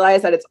also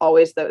realized that it's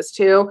always those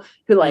two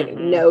who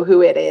know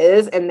who it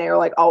is, and they're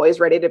always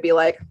ready to be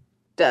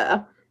duh.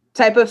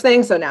 Type of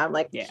thing. So now I'm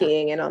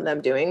keying in on them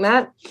doing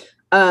that.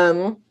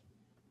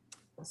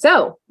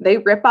 So they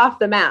rip off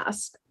the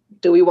mask.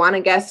 Do we want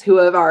to guess who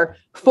of our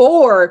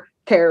 4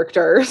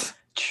 characters?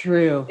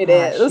 True. It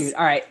is. Shoot.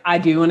 All right. I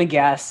do want to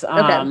guess.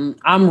 Okay.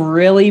 I'm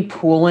really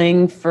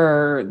pulling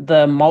for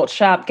the malt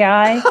shop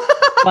guy,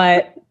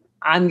 but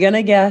I'm going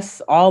to guess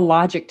all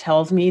logic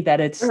tells me that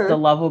it's the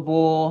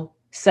lovable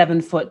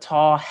 7-foot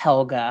tall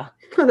Helga.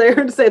 They're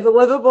going to say the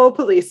lovable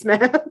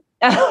policeman.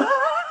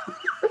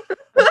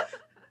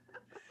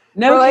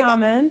 No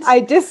comment.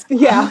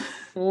 Yeah.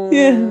 But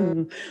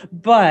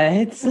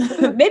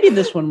maybe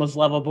this one was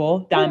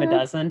lovable. Dime a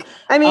dozen.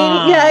 I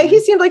mean, he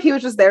seemed like he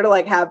was just there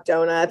to have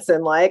donuts,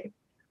 and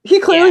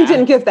he clearly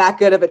didn't give that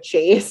good of a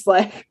chase.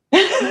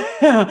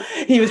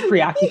 He was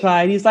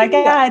preoccupied. He's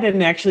I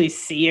didn't actually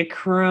see a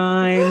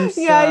crime.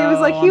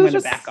 So he was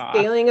just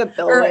scaling a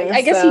building. Or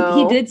I guess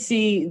he did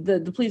see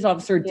the police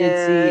officer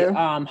did see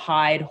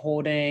Hyde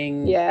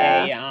holding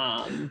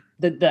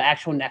the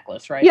actual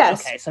necklace, right?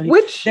 Yes. Okay.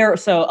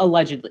 So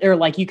allegedly, or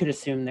you could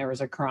assume there was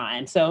a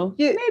crime. So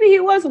maybe he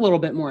was a little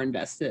bit more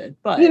invested.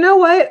 But you know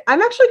what?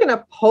 I'm actually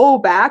gonna pull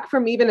back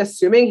from even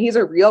assuming he's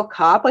a real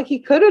cop. He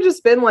could have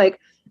just been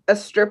a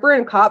stripper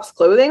in cop's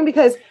clothing,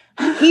 because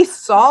he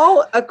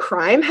saw a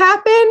crime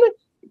happen,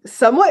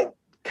 somewhat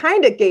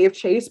kind of gave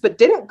chase, but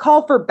didn't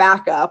call for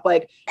backup.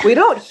 We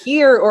don't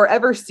hear or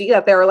ever see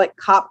that there are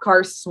cop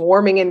cars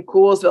swarming in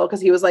Coolsville, because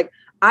he was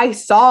I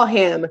saw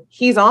him.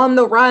 He's on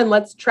the run.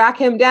 Let's track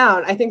him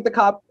down. I think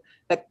the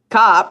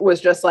cop was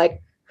just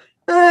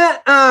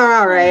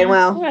all right,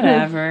 well,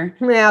 whatever.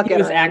 Yeah, he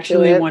was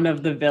actually one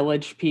of the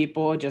village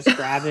people just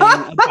grabbing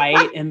a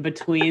bite in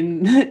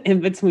between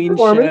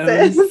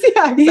performances. Shows.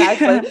 Yeah,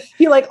 exactly. Yeah.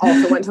 He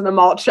also went to the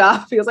malt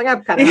shop. He was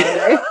I'm kind of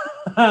hungry.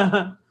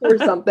 Or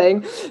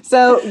something.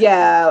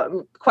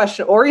 So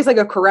question, or he's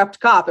a corrupt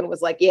cop and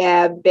was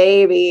yeah,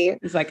 baby.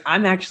 He's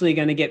I'm actually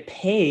going to get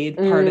paid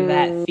part of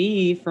that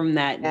fee from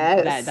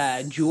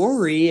that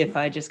jewelry if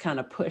I just kind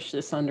of push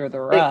this under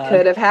the rug. It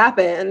could have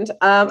happened.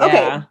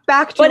 Okay,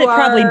 back to but it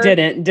probably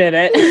didn't, did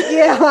it?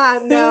 Yeah,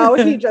 no,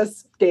 he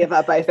just gave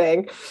up, I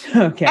think.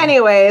 Okay.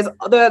 Anyways,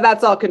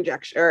 that's all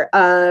conjecture.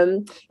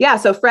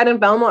 So Fred and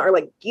Velma are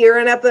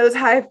gearing up those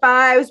high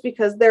fives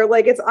because they're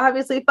it's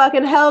obviously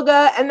fucking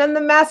Helga, and then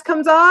the mask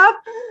comes off.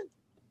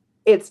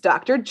 It's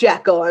Dr.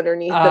 Jekyll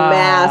underneath the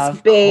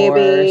mask,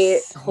 baby.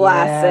 Course.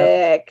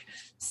 Classic. Yep.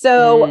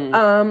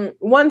 So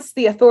once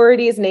the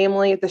authorities,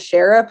 namely the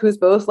sheriff, who's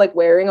both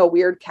wearing a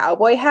weird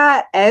cowboy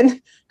hat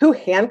and who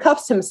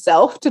handcuffs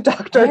himself to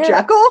Dr.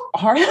 Jekyll.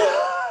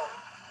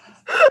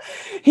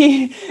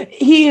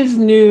 He is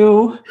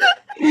new.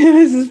 It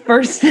was his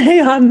first day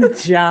on the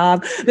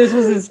job. This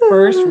was his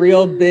first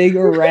real big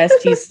arrest.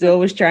 He still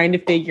was trying to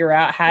figure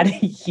out how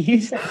to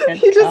use it.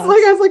 He just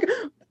has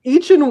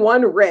each in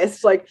one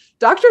wrist.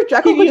 Dr.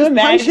 Jekyll could just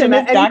punch him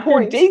at any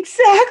point.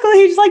 Exactly.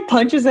 He just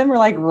punches him or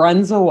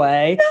runs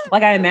away.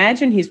 I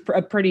imagine he's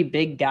a pretty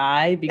big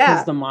guy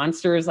because the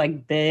monster is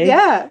big.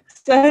 Yeah.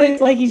 So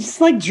it's he just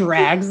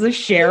drags the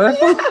sheriff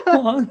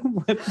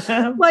along with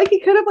him. He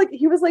could have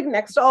he was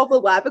next to all the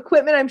lab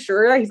equipment. I'm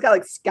sure he's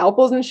got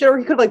scalpels and shit, or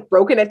he could have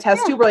broken a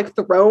test tube or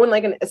thrown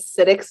an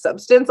acidic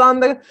substance on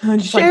the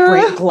just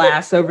sheriff. Break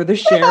glass over the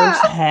sheriff's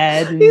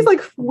head. He's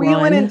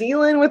wheeling and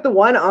dealing with the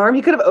one arm.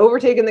 He could have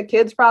overtaken the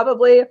kids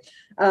probably.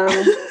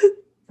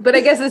 But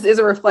I guess this is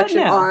a reflection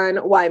on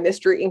why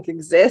Mystery Inc.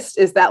 exists,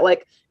 is that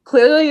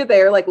clearly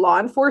their like law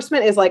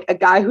enforcement is like a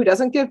guy who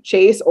doesn't give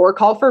chase or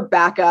call for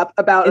backup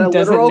about a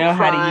doesn't literal know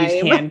crime. how to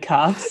use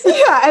handcuffs.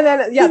 Yeah, and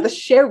then the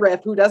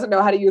sheriff who doesn't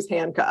know how to use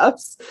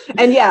handcuffs.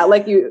 And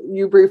like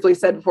you briefly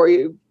said before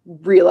you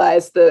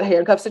realized the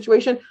handcuff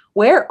situation,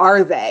 where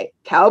are they?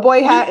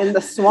 Cowboy hat in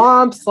the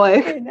swamps,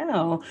 like I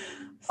know.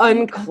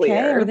 Unclear.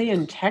 Okay, are they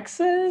in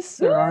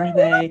Texas or are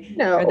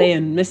they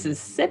in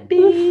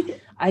Mississippi?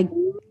 I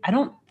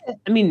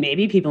mean,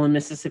 maybe people in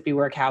Mississippi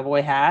wear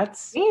cowboy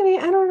hats. Maybe,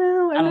 I don't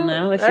know. I don't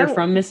know. If you're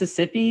from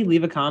Mississippi,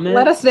 leave a comment.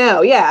 Let us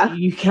know. Yeah.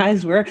 You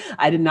guys were.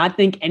 I did not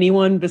think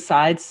anyone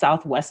besides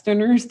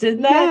Southwesterners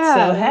did that. Yeah.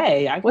 So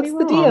hey, what's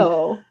the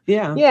deal?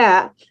 Yeah.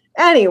 Yeah.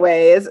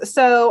 Anyways,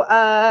 so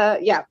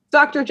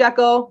Dr.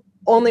 Jekyll,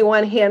 only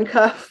one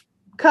handcuffed,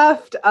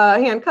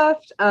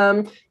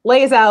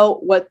 lays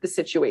out what the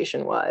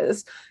situation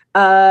was.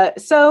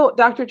 So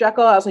Dr.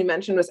 Jekyll, as we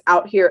mentioned, was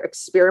out here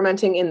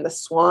experimenting in the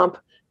swamp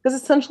because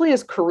essentially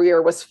his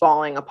career was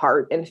falling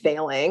apart and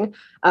failing.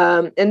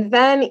 And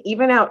then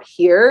even out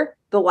here,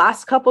 the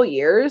last couple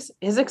years,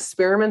 his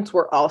experiments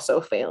were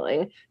also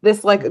failing.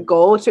 This like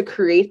goal to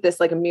create this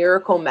like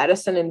miracle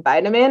medicine and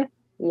vitamin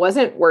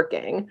wasn't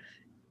working.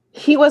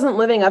 He wasn't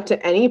living up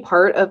to any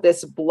part of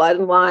this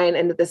bloodline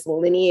and this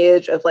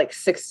lineage of like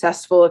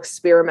successful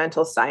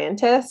experimental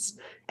scientists.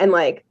 And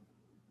like,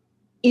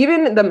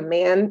 even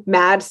the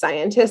mad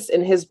scientists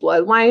in his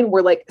bloodline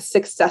were like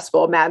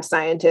successful mad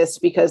scientists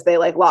because they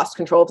like lost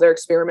control of their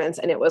experiments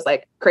and it was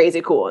like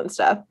crazy cool and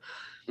stuff.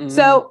 Mm-hmm.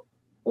 So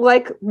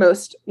like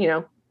most,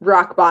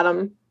 rock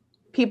bottom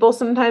people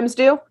sometimes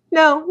do.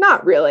 No,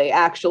 not really,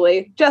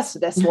 actually. Just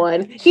this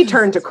one. He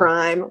turned to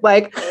crime.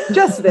 Like,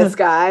 just this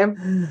guy.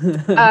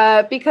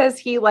 Because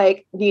he,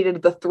 like,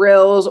 needed the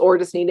thrills or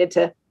just needed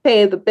to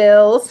pay the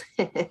bills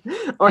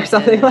or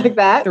something like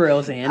that.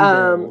 Thrills and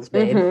bills,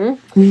 babe.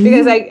 Mm-hmm.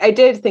 Because I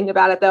did think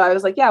about it, though. I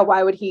was like, yeah,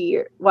 why would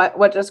he...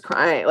 What does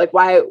crime... Like,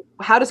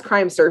 how does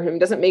crime serve him?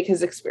 Doesn't make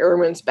his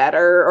experiments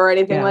better or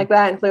anything like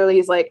that. And clearly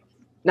he's, like,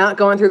 not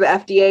going through the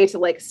FDA to,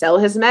 like, sell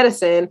his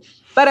medicine.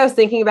 But I was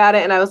thinking about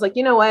it and I was like,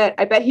 you know what?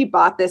 I bet he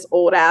bought this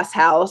old ass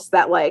house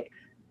that like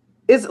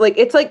is like,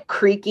 it's like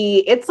creaky.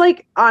 It's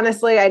like,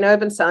 honestly, I know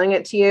I've been selling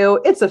it to you.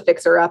 It's a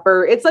fixer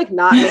upper. It's like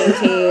not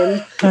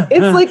maintained.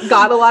 It's like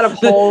got a lot of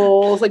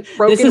holes, like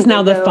broken This is now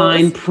windows. The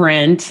fine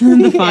print,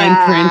 fine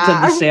print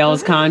of the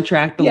sales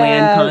contract, the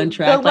land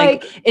contract.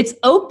 Like it's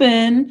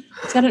open.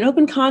 It's got an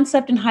open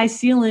concept and high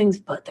ceilings,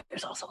 but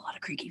there's also a lot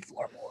of creaky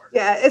floorboards.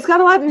 Yeah, it's got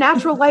a lot of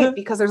natural light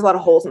because there's a lot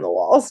of holes in the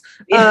walls.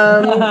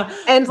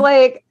 And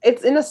like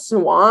it's in a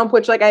swamp,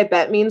 which like I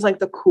bet means like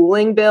the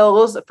cooling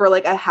bills for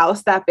like a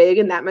house that big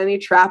and that many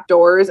trap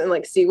doors and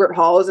like secret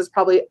halls is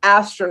probably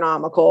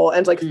astronomical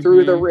and like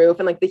through the roof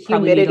and like the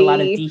humidity. Need a lot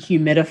of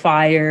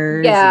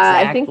dehumidifiers. Yeah,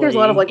 exactly. I think there's a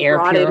lot of like air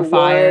rotted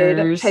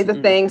wood type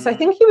of thing. So I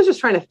think he was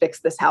just trying to fix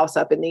this house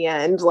up in the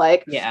end.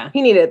 Like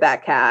he needed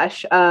that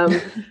cash.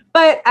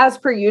 But as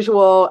per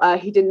usual,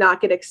 he did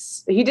not get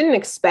he didn't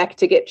expect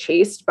to get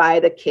chased by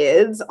the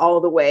kids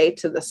all the way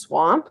to the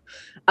swamp.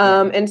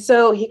 And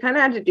so he kind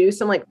of had to do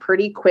some like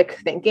pretty quick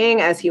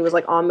thinking as he was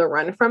like on the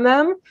run from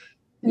them.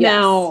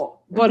 Now,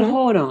 but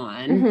hold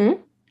on.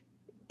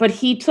 But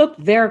he took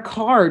their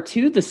car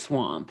to the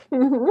swamp.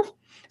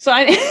 So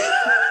I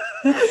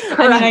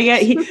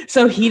get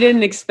he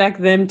didn't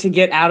expect them to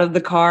get out of the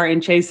car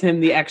and chase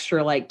him the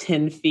extra like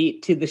 10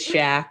 feet to the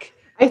shack.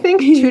 I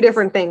think two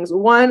different things.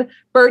 One,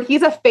 Bert,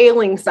 he's a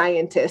failing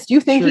scientist. You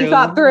think he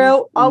thought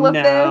through all of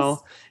this?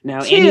 No,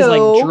 and he's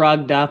like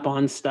drugged up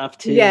on stuff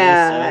too.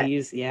 Yeah. So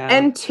he's,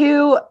 And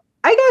two,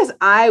 I guess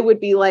I would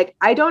be like,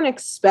 I don't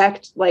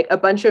expect like a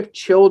bunch of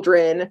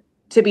children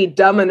to be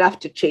dumb enough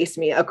to chase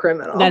me, a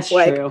criminal. That's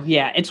like, true.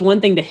 Yeah. It's one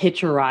thing to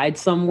hitch a ride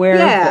somewhere,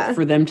 but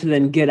for them to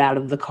then get out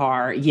of the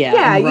car.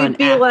 Yeah. And you'd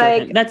be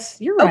like,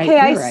 you're right. Okay,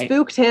 I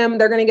spooked him.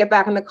 They're going to get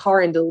back in the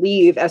car and to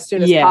leave as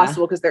soon as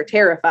possible because they're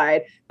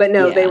terrified. But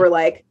no, they were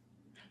like,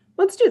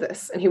 let's do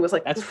this. And he was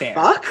like, that's fair.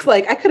 Fuck.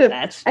 Like I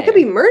could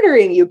be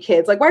murdering you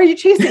kids. Like, why are you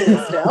chasing me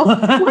still?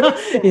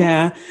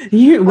 Yeah.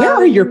 Where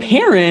are your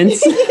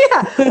parents?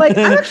 Like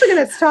I'm actually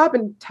going to stop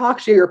and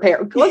talk to your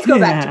parents. Let's go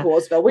back to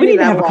Coolsville. We need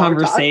to have a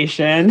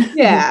conversation.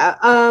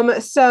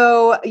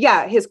 So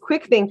his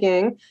quick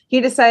thinking,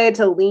 he decided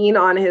to lean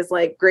on his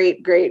like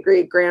great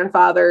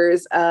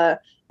grandfather's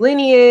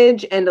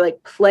lineage and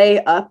like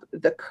play up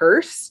the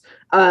curse.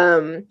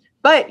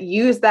 But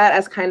use that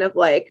as kind of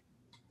like,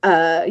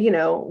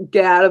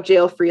 get out of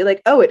jail free,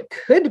 like, oh, it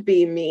could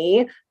be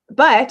me,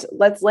 but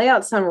let's lay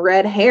out some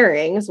red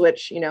herrings,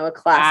 which, a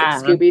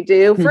classic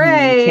Scooby-Doo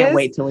phrase. Can't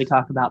wait till we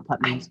talk about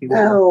Putnam and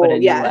Scooby-Doo. But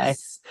anyway.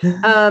 Yes.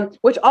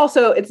 Which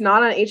also, it's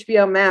not on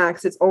HBO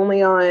Max. It's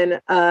only on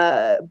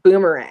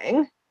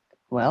Boomerang.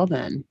 Well,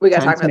 then we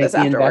got to talk about this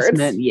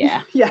afterwards.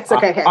 Yeah. Yes.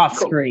 Okay. Off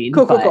screen.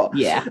 Cool.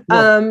 Yeah.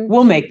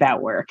 We'll make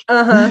that work.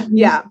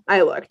 Yeah.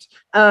 I looked.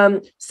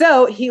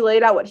 So he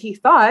laid out what he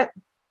thought.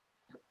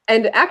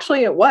 And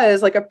actually it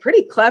was like a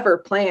pretty clever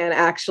plan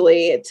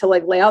actually to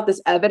like lay out this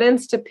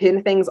evidence to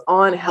pin things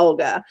on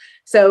Helga.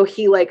 So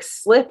he like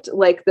slipped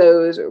like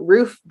those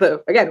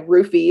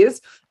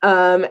roofies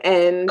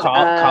and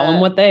call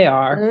them what they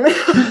are.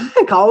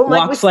 call them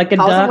Walks like a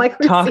duck,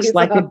 talks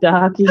like a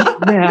duck.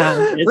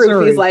 Yeah, it's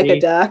roofies like a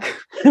duck.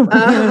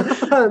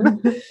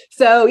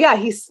 So yeah,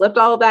 he slipped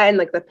all of that in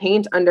like the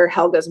paint under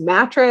Helga's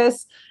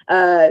mattress.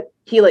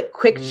 He like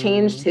quick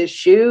changed his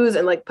shoes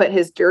and like put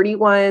his dirty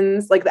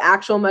ones, like the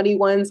actual muddy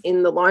ones,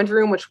 in the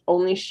laundry room, which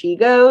only she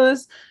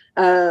goes.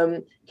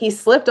 He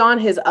slipped on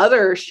his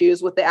other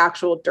shoes with the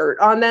actual dirt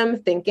on them,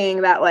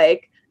 thinking that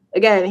like,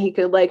 again, he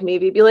could like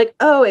maybe be like,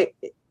 oh,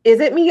 is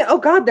it me? Oh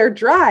God, they're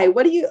dry.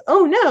 What do you,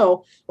 oh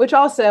no. Which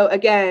also,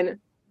 again,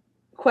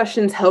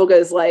 questions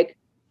Helga's like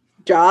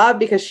job,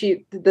 because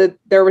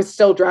there was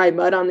still dry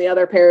mud on the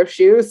other pair of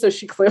shoes. So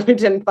she clearly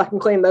didn't fucking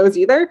clean those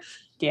either.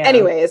 Yeah.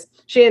 Anyways,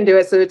 she didn't do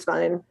it, so it's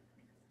fine.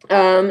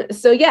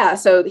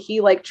 So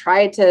he like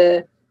tried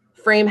to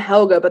frame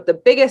Helga, but the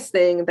biggest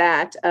thing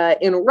that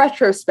in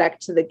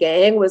retrospect to the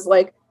gang was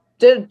like,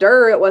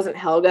 it wasn't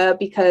Helga,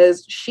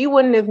 because she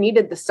wouldn't have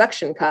needed the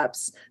suction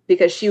cups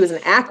because she was an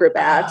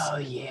acrobat. Oh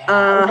yeah.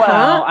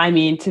 Well, I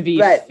mean, to be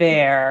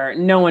fair,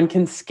 no one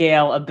can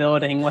scale a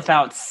building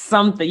without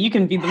something. You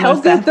can be the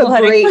most athletic.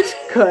 The Great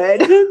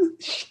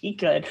could. She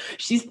could.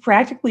 She's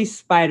practically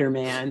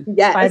Spider-Man.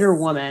 Yes.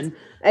 Spider-Woman.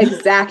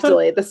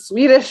 Exactly. The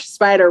Swedish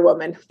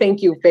Spider-Woman.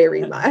 Thank you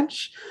very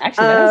much.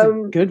 Actually, that has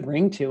a good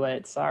ring to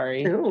it.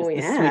 Sorry. Oh,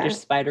 yeah. The Swedish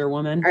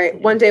Spider-Woman. All right.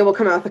 One day we'll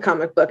come out with a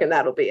comic book and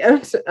that'll be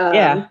it.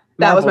 Yeah.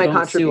 That was my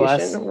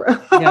contribution.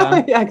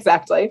 Yeah,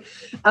 exactly.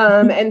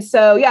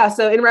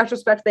 So in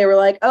retrospect, they were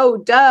like, oh,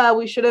 duh,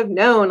 we should have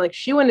known. Like,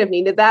 she wouldn't have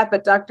needed that,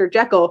 but Dr.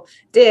 Jekyll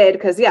did,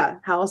 because,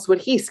 how else would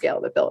he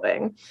scale the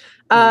building?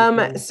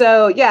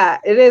 So,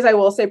 it is, I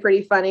will say,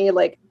 pretty funny.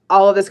 Like,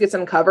 all of this gets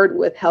uncovered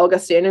with Helga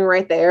standing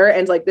right there,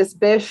 and like this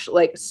bitch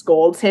like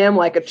scolds him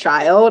like a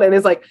child and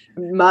is like,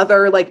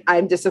 mother, like,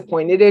 I'm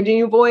disappointed in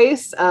you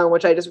voice,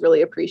 which I just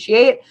really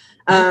appreciate.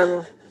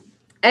 And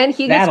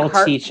he that'll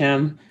teach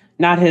him,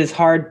 not his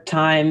hard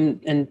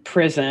time in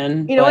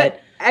prison. You know what?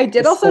 I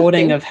did also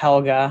scolding of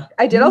Helga.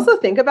 I did also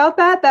think about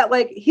that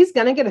like he's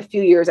gonna get a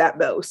few years at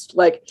most.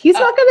 Like he's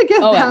not gonna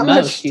get that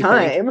much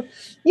time.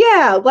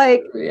 Yeah,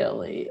 like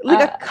really,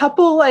 like a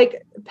couple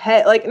like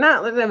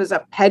not that it was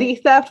a petty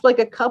theft, like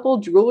a couple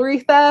jewelry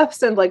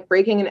thefts and like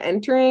breaking and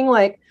entering.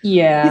 Like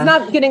he's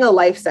not getting a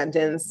life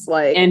sentence.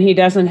 Like, and he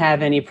doesn't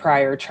have any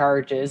prior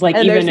charges. Like,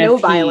 and even there's no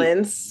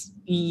violence.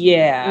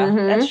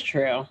 That's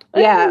true.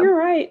 Yeah, you're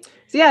right.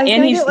 So yeah,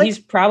 he's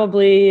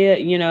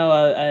probably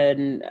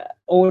an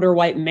older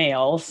white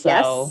male. So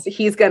yes,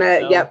 he's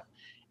gonna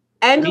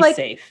and like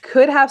safe.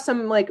 Could have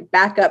some like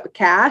backup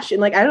cash,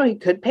 and like I don't know, he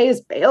could pay his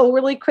bail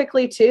really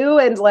quickly too,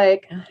 and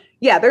like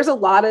there's a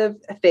lot of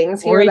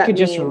things here. Or he could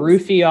just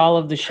roofie all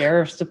of the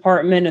sheriff's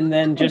department and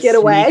then just get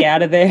away, sneak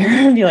out of there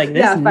and be like,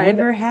 this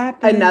never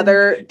happened.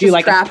 Another do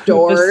like trap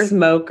door,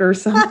 smoke or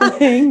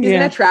something. He's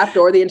gonna trap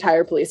door the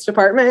entire police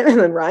department and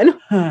then run.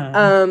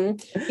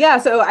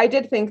 So I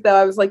did think though,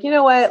 I was like, you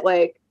know what,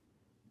 like,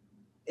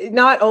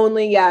 not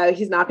only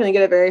he's not going to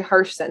get a very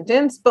harsh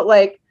sentence, but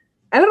like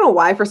I don't know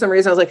why, for some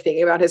reason I was like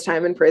thinking about his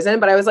time in prison,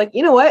 but I was like,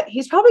 you know what,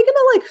 he's probably going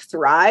to like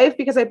thrive,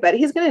 because I bet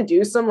he's going to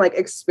do some like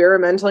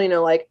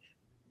experimental, like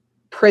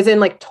prison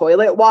like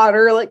toilet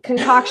water like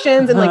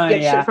concoctions and like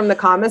get shit from the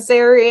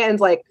commissary and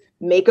like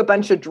make a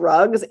bunch of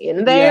drugs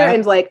in there,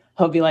 and like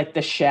he'll be like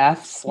the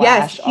chef /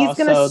 he's also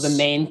gonna the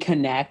main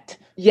connect.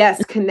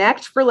 Yes,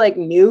 connect for like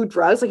new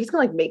drugs. Like he's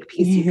gonna like make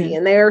PCP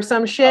in there or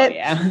some shit.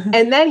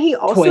 And then he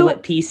also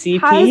toilet PCP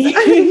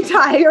has an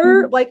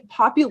entire like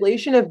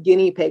population of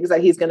guinea pigs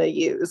that he's gonna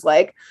use.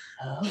 Like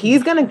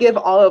he's gonna give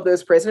all of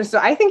those prisoners. So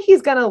I think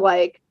he's gonna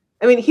like,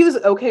 I mean, he was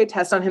okay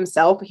test on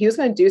himself, but he was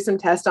gonna do some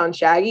test on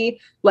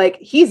Shaggy. Like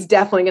he's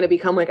definitely gonna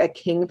become like a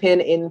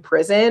kingpin in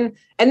prison,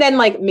 and then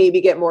like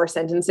maybe get more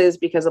sentences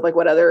because of like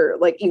what other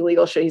like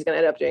illegal shit he's gonna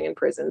end up doing in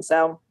prison.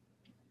 So.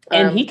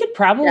 And he could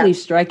probably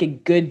strike a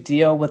good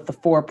deal with the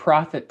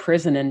for-profit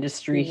prison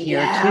industry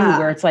here too,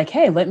 where it's like,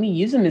 hey, let me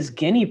use them as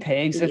guinea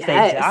pigs. If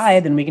they die,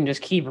 then we can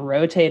just keep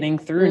rotating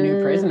through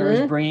new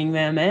prisoners, bringing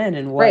them in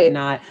and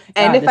whatnot. God,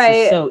 and if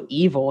this is so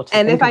evil to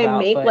think about,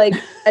 make like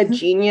a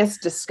genius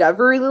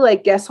discovery,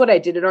 like, guess what? I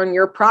did it on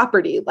your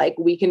property. Like,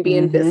 we can be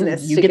in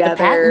business together. You get the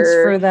patents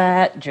for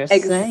that. Just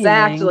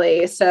exactly.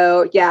 Saying.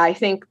 So I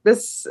think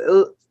this.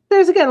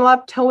 There's again a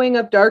lot of towing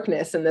of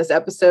darkness in this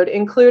episode,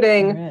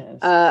 including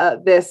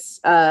this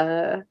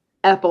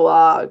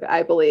epilogue,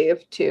 I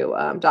believe,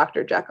 to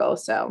Dr. Jekyll.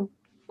 So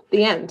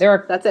the end.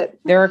 That's it.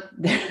 They're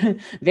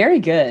very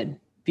good.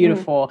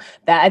 Beautiful.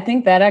 That I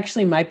think that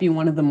actually might be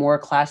one of the more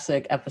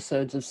classic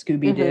episodes of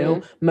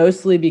Scooby-Doo,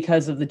 mostly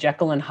because of the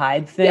Jekyll and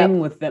Hyde thing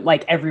with the,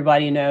 like,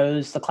 everybody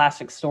knows the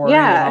classic story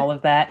and all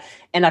of that.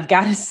 And I've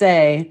got to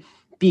say,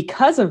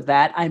 because of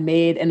that, I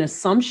made an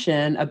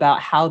assumption about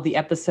how the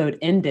episode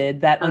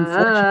ended that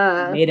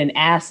unfortunately made an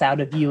ass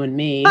out of you and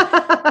me,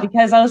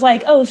 because I was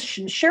like, oh,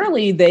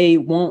 surely they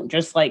won't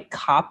just like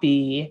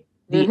copy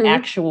the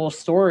actual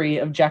story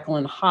of Jekyll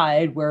and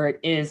Hyde, where it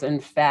is in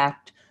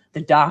fact the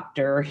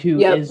doctor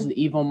who is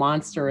the evil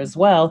monster as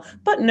well.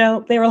 But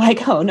no, they were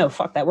like, oh no,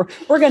 fuck that.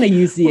 We're going to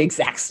use the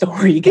exact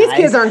story, guys. These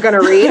kids aren't going to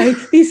read.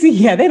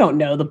 They don't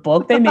know the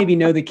book. They maybe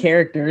know the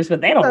characters,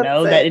 but they don't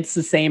know that it's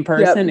the same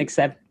person,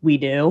 except we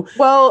do.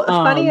 Well,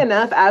 funny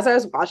enough, as I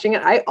was watching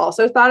it, I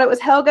also thought it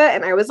was Helga,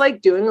 and I was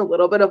like doing a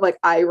little bit of like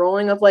eye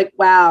rolling of like,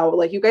 wow,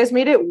 like you guys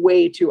made it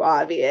way too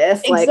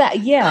obvious. Like,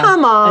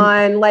 come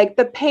on, like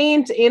the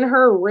paint in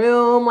her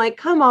room, like,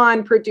 come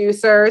on,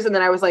 producers. And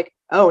then I was like,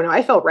 oh no,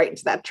 I fell right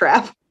into that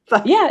trap.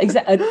 Yeah,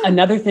 exactly.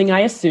 Another thing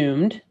I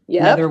assumed,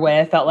 another way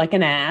I felt like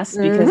an ass,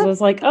 because I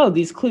was like, oh,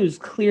 these clues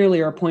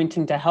clearly are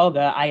pointing to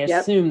Helga. I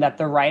assume that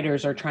the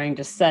writers are trying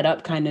to set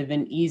up kind of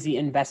an easy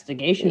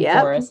investigation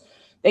for us.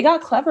 They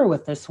got clever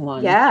with this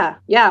one. Yeah.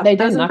 They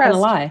did, not gonna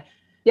lie.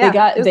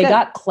 Yeah, they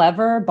got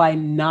clever by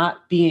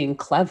not being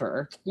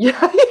clever. Yeah.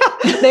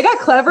 They got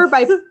clever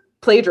by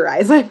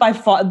plagiarizing.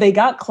 They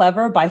got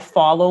clever by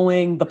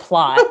following the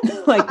plot.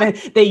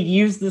 Like they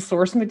used the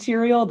source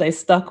material, they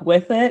stuck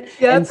with it,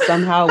 and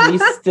somehow we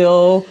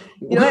still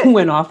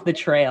went off the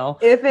trail.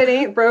 If it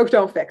ain't broke,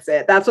 don't fix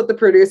it. That's what the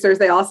producers,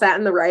 they all sat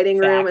in the writing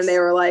room and they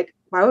were like,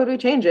 why would we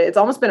change it? It's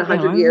almost been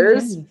 100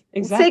 years.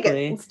 Exactly. Let's take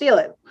it. Let's steal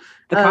it.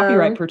 The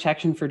copyright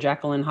protection for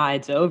Jekyll and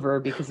Hyde's over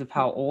because of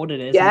how old it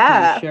is.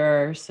 I'm pretty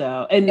sure.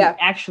 So, and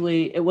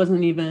actually, it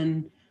wasn't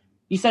even.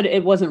 You said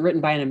it wasn't written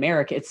by an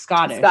American. It's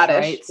Scottish,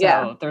 right?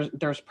 So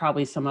there's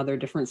probably some other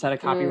different set of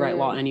copyright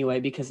law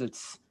anyway because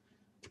it's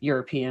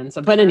European.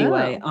 So, but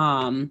anyway,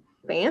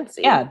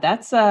 fancy. Yeah,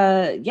 that's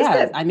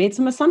I made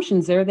some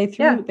assumptions there. They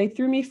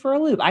threw me for a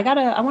loop. I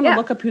want to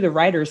look up who the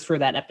writers for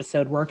that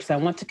episode were because I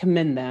want to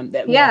commend them.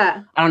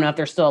 I don't know if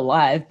they're still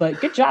alive,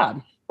 but good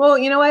job. Well,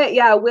 you know what?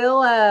 Yeah,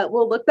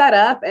 we'll look that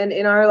up, and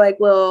in our like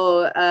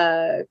little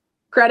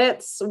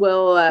credits,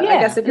 we'll I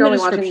guess if you're only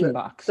watching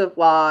the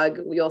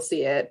vlog, you'll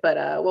see it.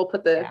 But we'll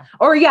put in the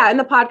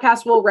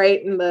podcast, we'll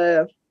write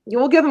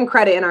we'll give them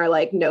credit in our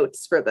like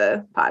notes for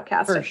the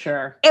podcast. For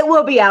sure. It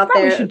will be out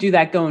there. We should do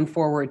that going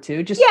forward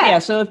too. Just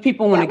so if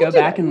people want to go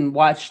back and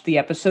watch the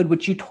episode,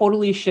 which you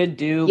totally should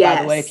do,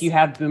 by the way, if you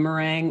have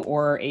Boomerang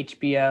or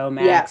HBO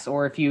Max,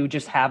 or if you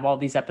just have all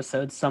these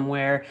episodes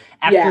somewhere,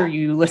 after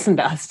you listen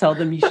to us tell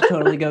them, you should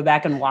totally go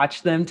back and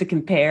watch them to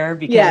compare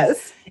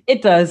because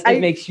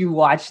it makes you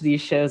watch these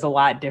shows a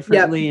lot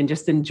differently and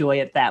just enjoy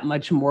it that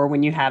much more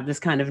when you have this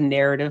kind of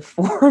narrative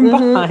form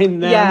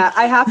behind them. Yeah,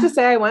 I have to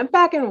say I went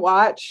back and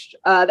watched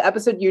the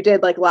episode you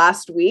did like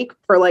last week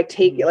for like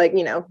getting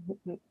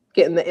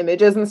the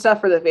images and stuff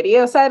for the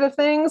video side of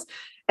things.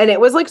 And it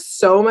was like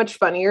so much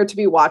funnier to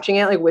be watching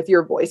it like with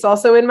your voice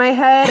also in my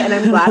head. And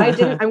I'm glad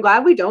I'm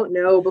glad we don't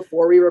know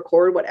before we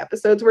record what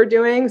episodes we're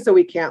doing. So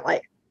we can't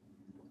like,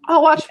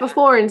 I'll watch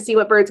before and see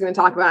what Bird's going to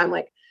talk about. I'm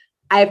like,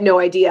 I have no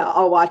idea.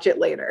 I'll watch it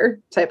later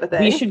type of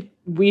thing.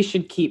 We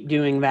should keep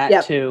doing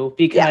that too,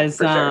 because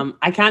sure.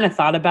 I kind of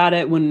thought about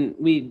it when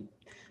we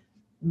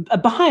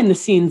behind the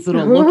scenes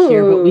little look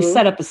here, but we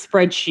set up a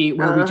spreadsheet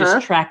where we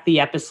just track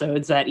the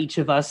episodes that each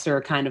of us are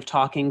kind of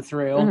talking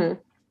through.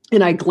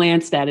 And I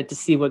glanced at it to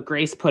see what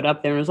Grace put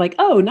up there and was like,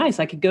 oh, nice.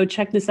 I could go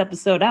check this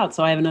episode out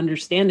so I have an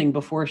understanding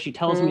before she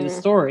tells me the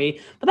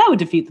story. But that would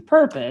defeat the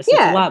purpose.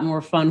 Yeah. It's a lot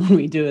more fun when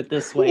we do it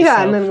this way. Yeah,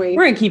 so and then we're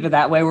going to keep it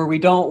that way where we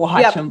don't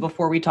watch them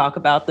before we talk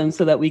about them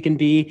so that we can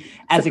be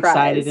as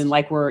excited and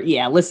like we're,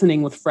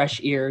 listening with fresh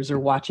ears or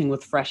watching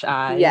with fresh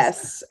eyes.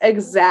 Yes,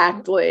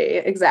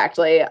 exactly.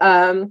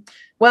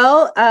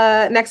 Well,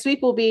 next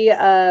week will be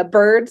a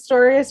bird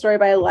story, a story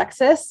by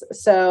Alexis.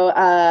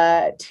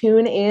 So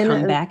tune in.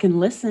 Come back and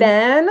listen.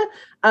 Then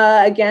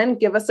again,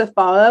 give us a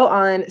follow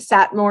on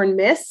Satmorn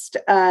Mist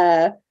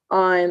on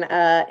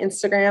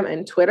Instagram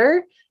and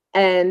Twitter.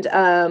 And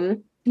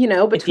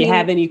if you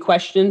have any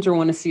questions or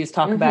want to see us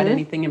talk about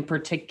anything in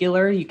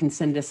particular, you can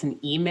send us an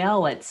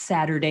email at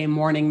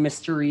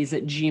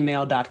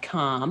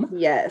SaturdayMorningMysteries@gmail.com.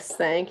 Yes,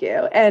 thank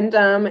you.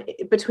 And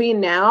between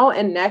now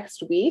and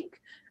next week,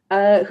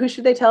 who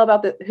should they tell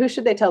who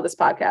should they tell this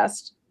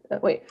podcast?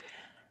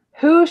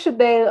 Who should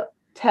they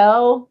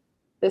tell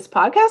this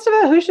podcast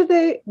about?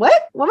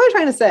 What am I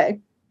trying to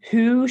say?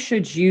 Who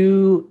should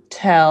you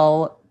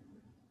tell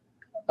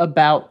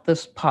about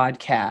this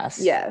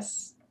podcast?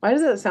 Yes. Why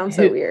does it sound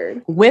so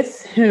weird?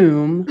 With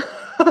whom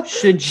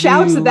should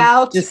you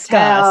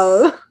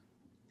discuss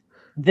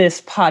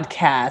this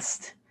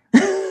podcast?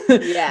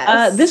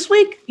 Yes. This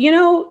week,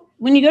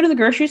 when you go to the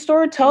grocery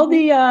store, tell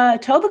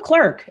the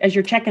clerk as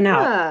you're checking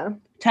out. Yeah.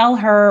 Tell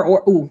her,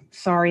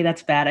 sorry,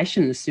 that's bad. I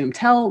shouldn't assume.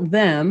 Tell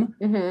them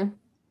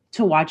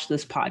to watch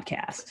this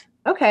podcast.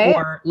 Okay.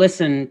 Or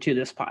listen to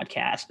this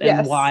podcast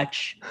and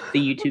watch the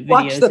YouTube videos.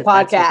 Watch the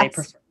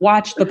podcast.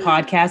 Watch the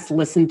podcast,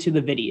 listen to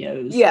the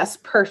videos. Yes,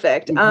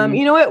 perfect. You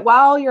know what?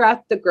 While you're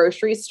at the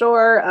grocery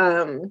store,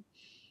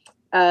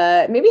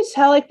 maybe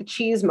tell like the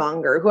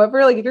cheesemonger,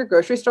 whoever, like if your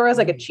grocery store has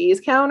like a cheese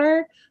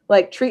counter,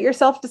 like treat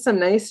yourself to some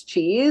nice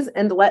cheese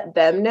and let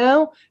them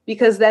know,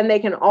 because then they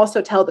can also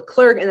tell the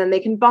clerk and then they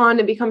can bond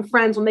and become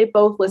friends when they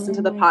both listen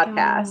to the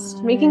podcast.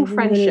 God. Making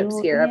friendships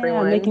here,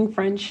 everyone. Making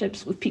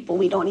friendships with people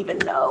we don't even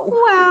know.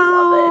 Wow.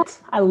 I love it.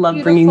 I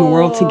love bringing the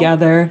world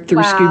together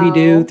through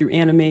Scooby-Doo, through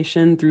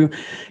animation, through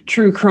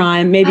true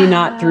crime, maybe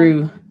not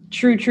through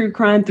true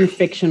crime, through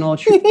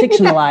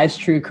fictionalized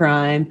true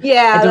crime.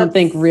 Yeah. I don't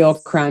think real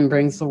crime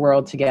brings the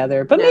world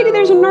together, but maybe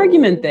there's an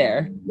argument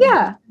there.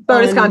 Yeah.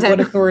 Bonus content.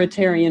 What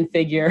authoritarian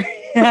figure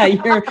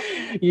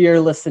you're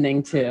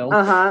listening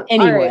to.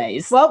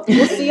 Anyways. Right. Well,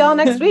 we'll see y'all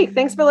next week.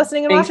 Thanks for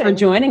listening and watching. Thanks for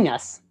joining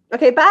us.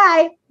 Okay,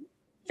 bye.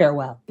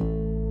 Farewell.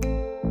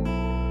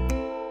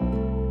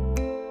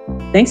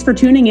 Thanks for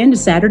tuning in to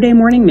Saturday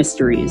Morning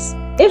Mysteries.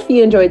 If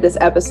you enjoyed this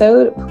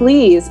episode,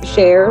 please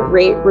share,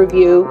 rate,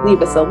 review,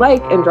 leave us a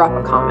like, and drop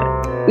a comment.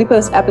 We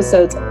post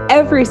episodes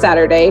every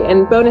Saturday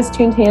and bonus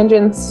tune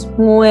tangents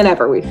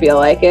whenever we feel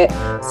like it.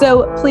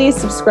 So please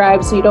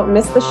subscribe so you don't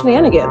miss the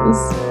shenanigans.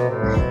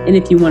 And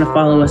if you want to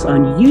follow us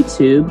on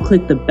YouTube,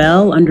 click the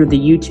bell under the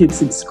YouTube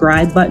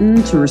subscribe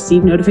button to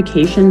receive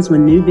notifications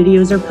when new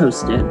videos are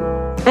posted.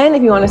 And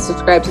if you want to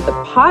subscribe to the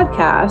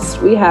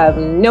podcast, we have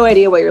no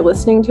idea what you're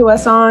listening to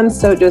us on,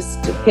 so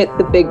just hit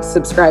the big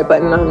subscribe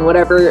button on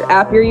whatever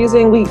app you're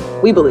using. We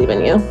believe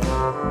in you.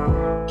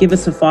 Give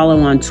us a follow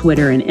on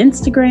Twitter and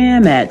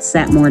Instagram at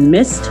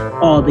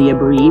SatmornMist, all the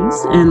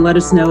abreves, and let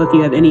us know if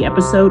you have any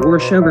episode or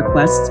show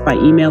requests by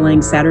emailing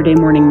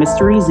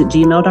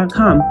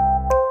SaturdayMorningMysteries@gmail.com.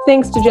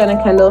 Thanks to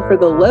Jenna Kendall for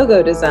the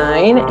logo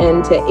design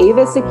and to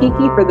Ava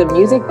Sakiki for the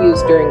music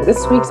used during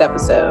this week's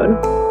episode.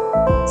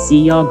 See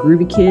y'all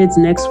groovy kids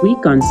next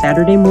week on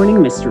Saturday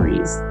Morning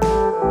Mysteries.